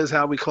how it is,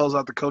 how we close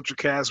out the Culture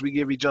Cast. We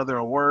give each other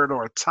a word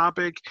or a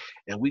topic,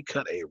 and we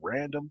cut a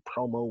random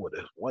promo with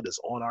what is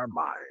on our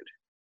mind.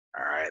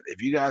 All right. If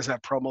you guys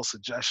have promo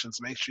suggestions,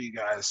 make sure you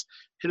guys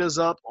hit us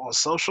up on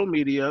social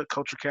media,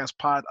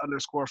 CultureCastPod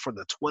 _ for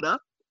the Twitter,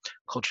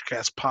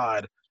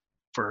 CultureCastPod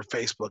for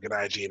Facebook and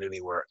IG and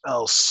anywhere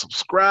else.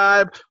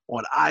 Subscribe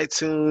on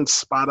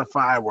iTunes,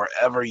 Spotify,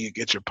 wherever you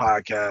get your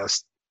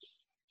podcast.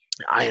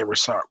 I am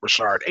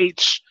Rashard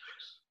H.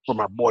 For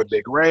my boy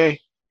Big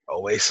Ray,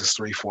 Oasis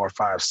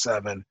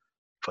 3457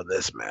 for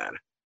this man.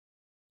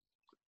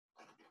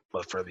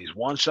 But for these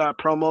one-shot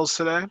promos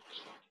today,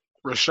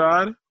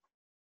 Rashad,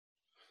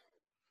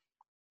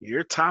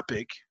 your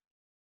topic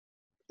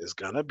is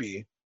going to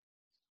be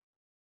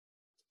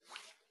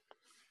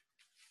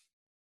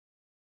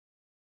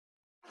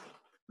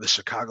the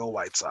Chicago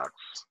White Sox.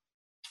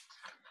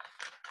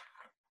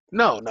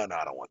 No, I don't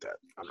want that.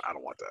 I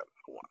don't want that.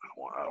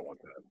 I don't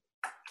want that.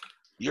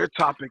 Your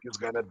topic is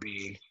going to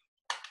be,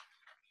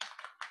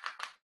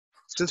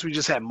 since we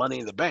just had Money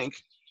in the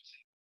Bank,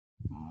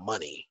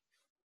 money.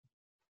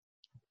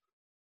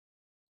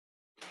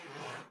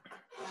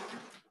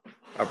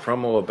 A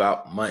promo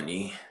about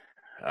money.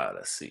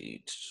 Let's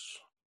see.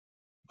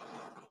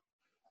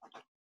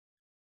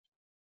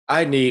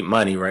 I need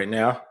money right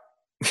now.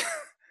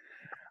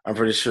 I'm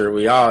pretty sure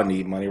we all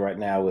need money right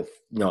now with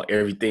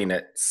everything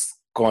that's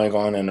going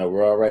on in the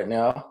world right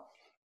now.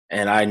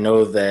 And I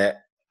know that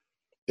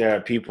there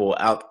are people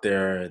out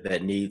there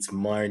that needs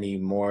money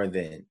more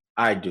than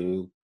I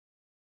do.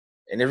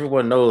 And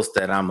everyone knows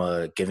that I'm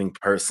a giving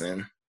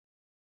person.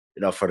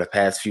 For the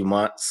past few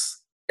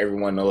months,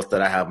 everyone knows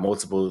that I have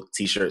multiple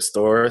t-shirt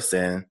stores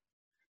and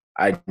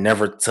I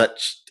never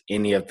touched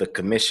any of the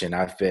commission.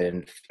 I've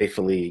been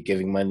faithfully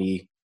giving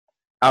money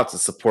out to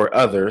support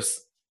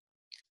others.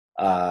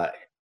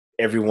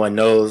 Everyone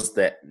knows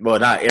that, well,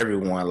 not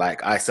everyone,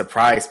 like I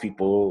surprise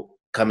people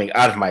coming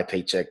out of my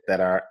paycheck that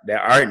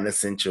aren't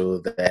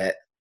essential, that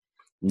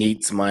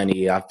needs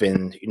money. I've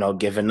been,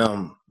 giving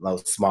them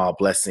those small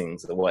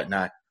blessings and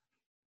whatnot.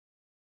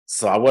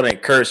 So I want to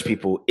encourage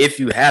people, if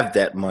you have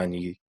that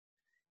money,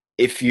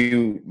 if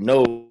you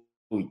know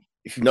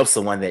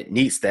someone that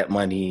needs that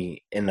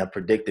money in a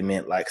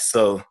predicament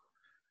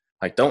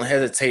don't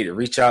hesitate to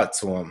reach out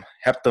to them,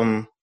 help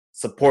them,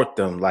 support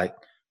them. Like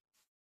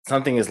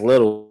something as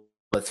little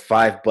as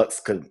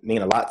 $5 could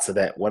mean a lot to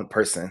that one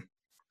person.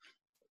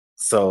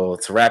 So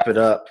to wrap it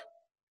up,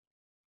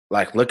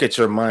 look at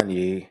your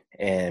money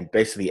and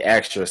basically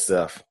ask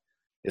yourself,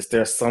 is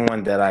there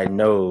someone that I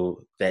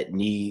know that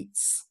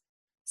needs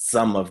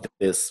some of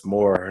this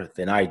more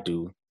than I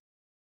do?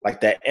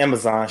 Like that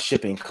Amazon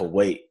shipping could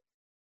wait.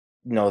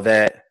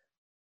 That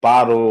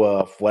bottle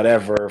of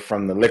whatever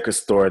from the liquor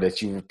store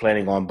that you were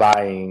planning on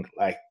buying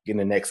in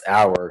the next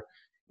hour,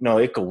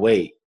 it could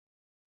wait.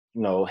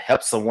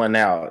 Help someone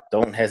out.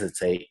 Don't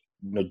hesitate.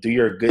 Do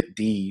your good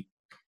deed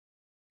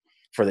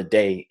for the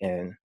day,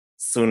 and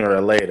sooner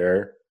or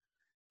later,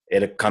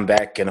 it'll come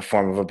back in the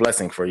form of a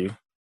blessing for you.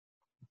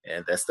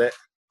 And that's that.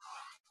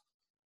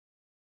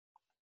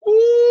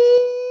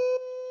 Ooh,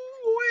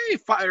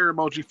 fire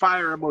emoji,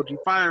 fire emoji,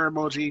 fire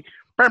emoji.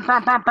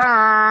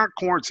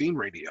 Quarantine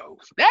radio.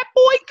 That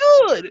boy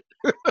good.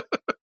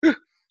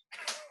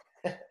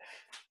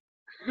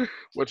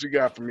 What you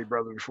got for me,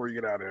 brother, before you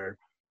get out of here?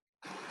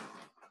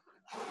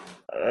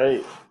 All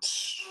right.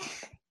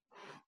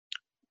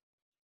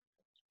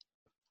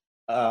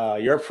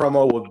 Your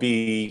promo would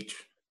be,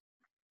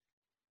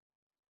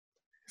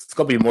 it's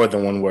going to be more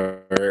than one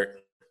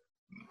word.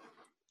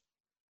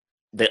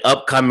 The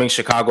upcoming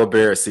Chicago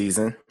Bears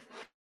season.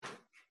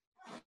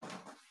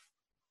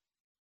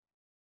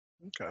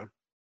 Okay.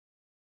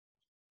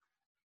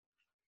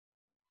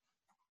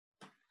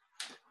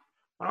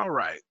 All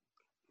right.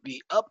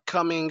 The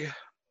upcoming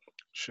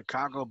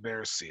Chicago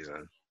Bears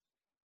season.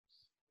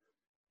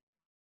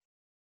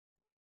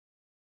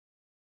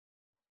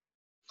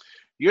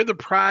 You're the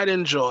pride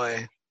and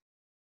joy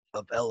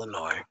of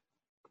Illinois.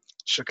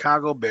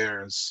 Chicago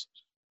Bears,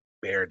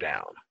 bear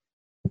down.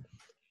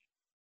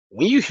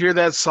 When you hear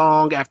that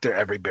song after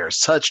every Bears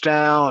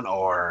touchdown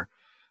or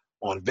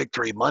on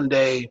Victory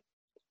Monday,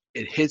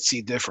 it hits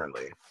you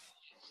differently.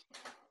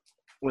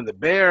 When the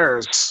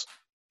Bears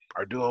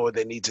are doing what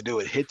they need to do,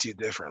 it hits you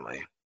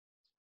differently.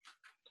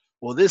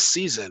 Well, this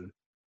season,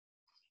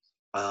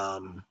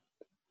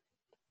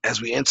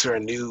 as we enter a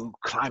new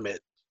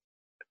climate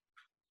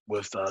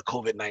with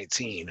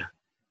COVID-19,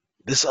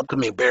 this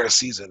upcoming Bears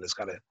season is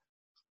going to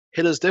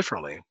hit us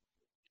differently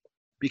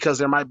because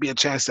there might be a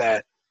chance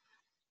that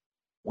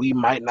we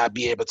might not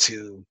be able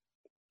to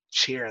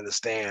cheer in the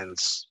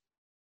stands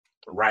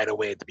right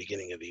away at the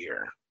beginning of the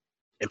year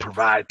and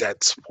provide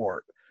that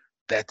support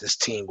that this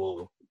team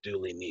will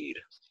duly need.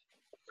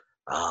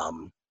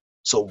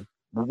 So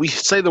when we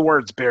say the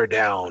words bear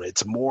down,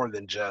 it's more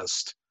than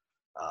just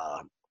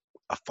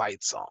a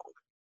fight song.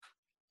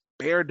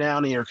 Bear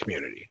down in your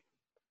community.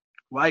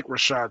 Like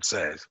Rashard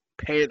says,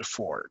 pay it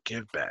forward,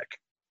 give back.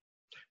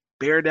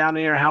 Bear down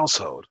in your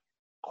household.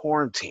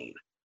 Quarantine.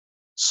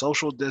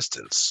 Social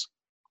distance.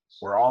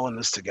 We're all in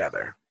this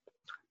together.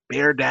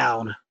 Bear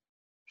down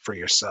for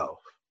yourself.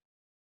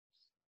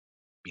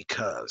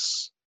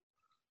 Because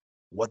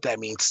what that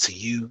means to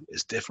you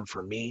is different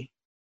for me.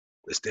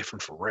 It's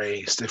different for Ray.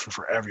 It's different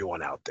for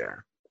everyone out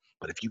there.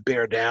 But if you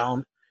bear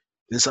down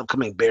this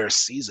upcoming Bears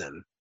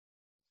season,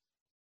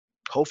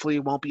 hopefully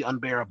it won't be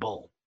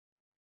unbearable.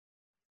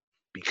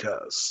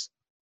 Because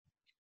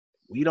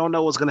we don't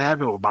know what's going to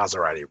happen with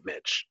Maserati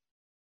Mitch.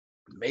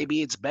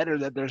 Maybe it's better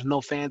that there's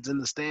no fans in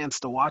the stands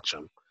to watch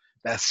him.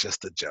 That's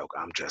just a joke.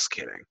 I'm just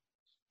kidding.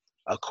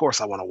 Of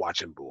course I want to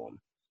watch him boo him.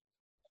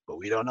 But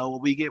we don't know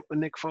what we get with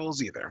Nick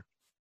Foles either.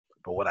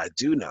 But what I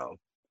do know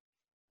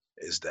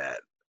is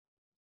that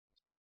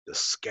the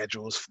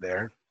schedule is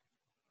there.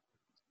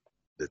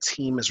 The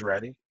team is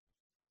ready.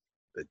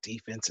 The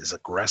defense is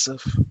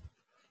aggressive.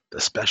 The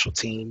special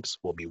teams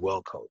will be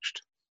well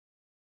coached.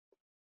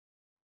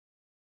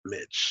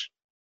 Mitch,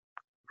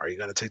 are you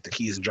going to take the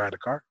keys and drive the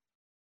car?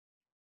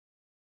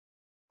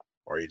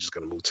 Or are you just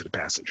going to move to the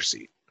passenger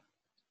seat?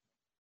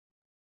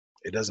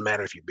 It doesn't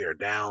matter if you bear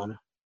down.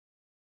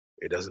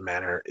 It doesn't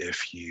matter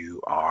if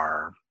you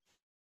are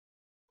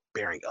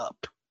bearing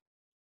up.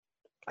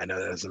 I know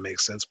that doesn't make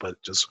sense,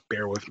 but just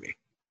bear with me.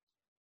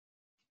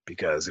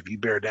 Because if you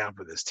bear down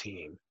for this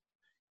team,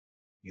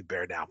 you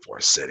bear down for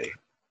a city.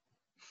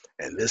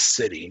 And this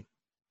city,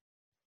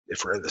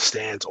 if we're in the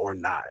stands or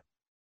not,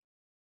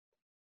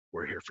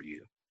 we're here for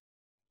you.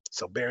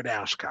 So bear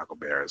down, Chicago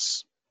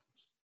Bears.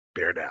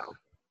 Bear down.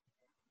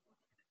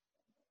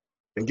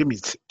 And give me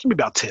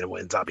about 10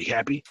 wins. I'll be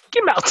happy.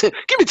 Give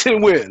me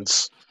 10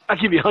 wins. I'll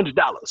give you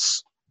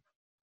 $100.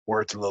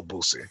 Word to Lil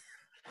Boosie.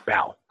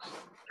 Bow.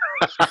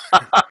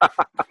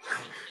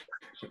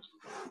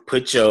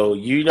 Put your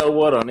you know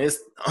what on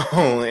his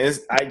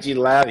IG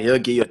Live, he'll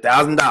give you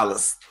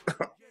 $1,000.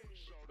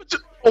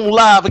 On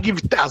live, I'll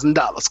give you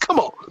 $1,000. Come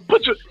on.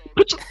 Put your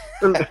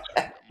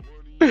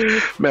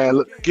Man,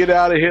 look, get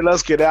out of here.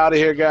 Let's get out of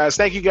here, guys.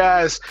 Thank you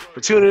guys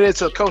for tuning in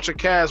to Culture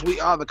Cast. We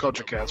are the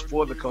Culture Cast,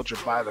 for the culture,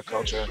 by the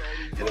culture.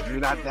 And if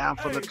you're not down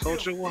for the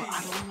culture, well, I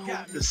don't know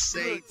what to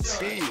say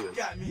to you.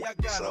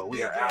 So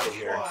we are out of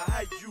here.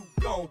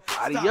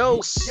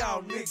 Adios.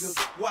 Y'all niggas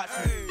watch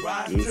me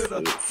rise to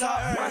the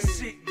top. My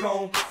shit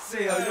gon'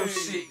 sell, your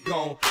shit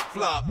gon'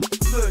 flop.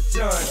 Lil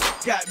Jon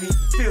got me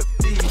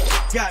 50,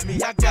 got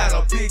me. I got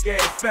a big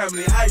ass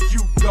family. How you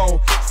gon'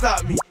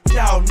 stop me?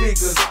 Y'all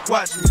niggas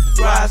watch me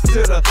rise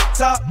to the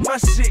top. My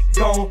shit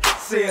gon'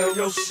 sell,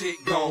 your shit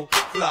gon'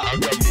 flop. I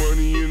got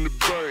money in the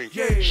bank.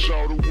 Yeah.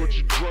 Shout out what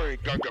you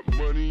drank. I got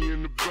money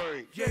in the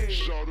bank. Yeah.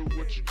 Shout out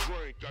what you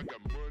drank. I got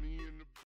money in the bank.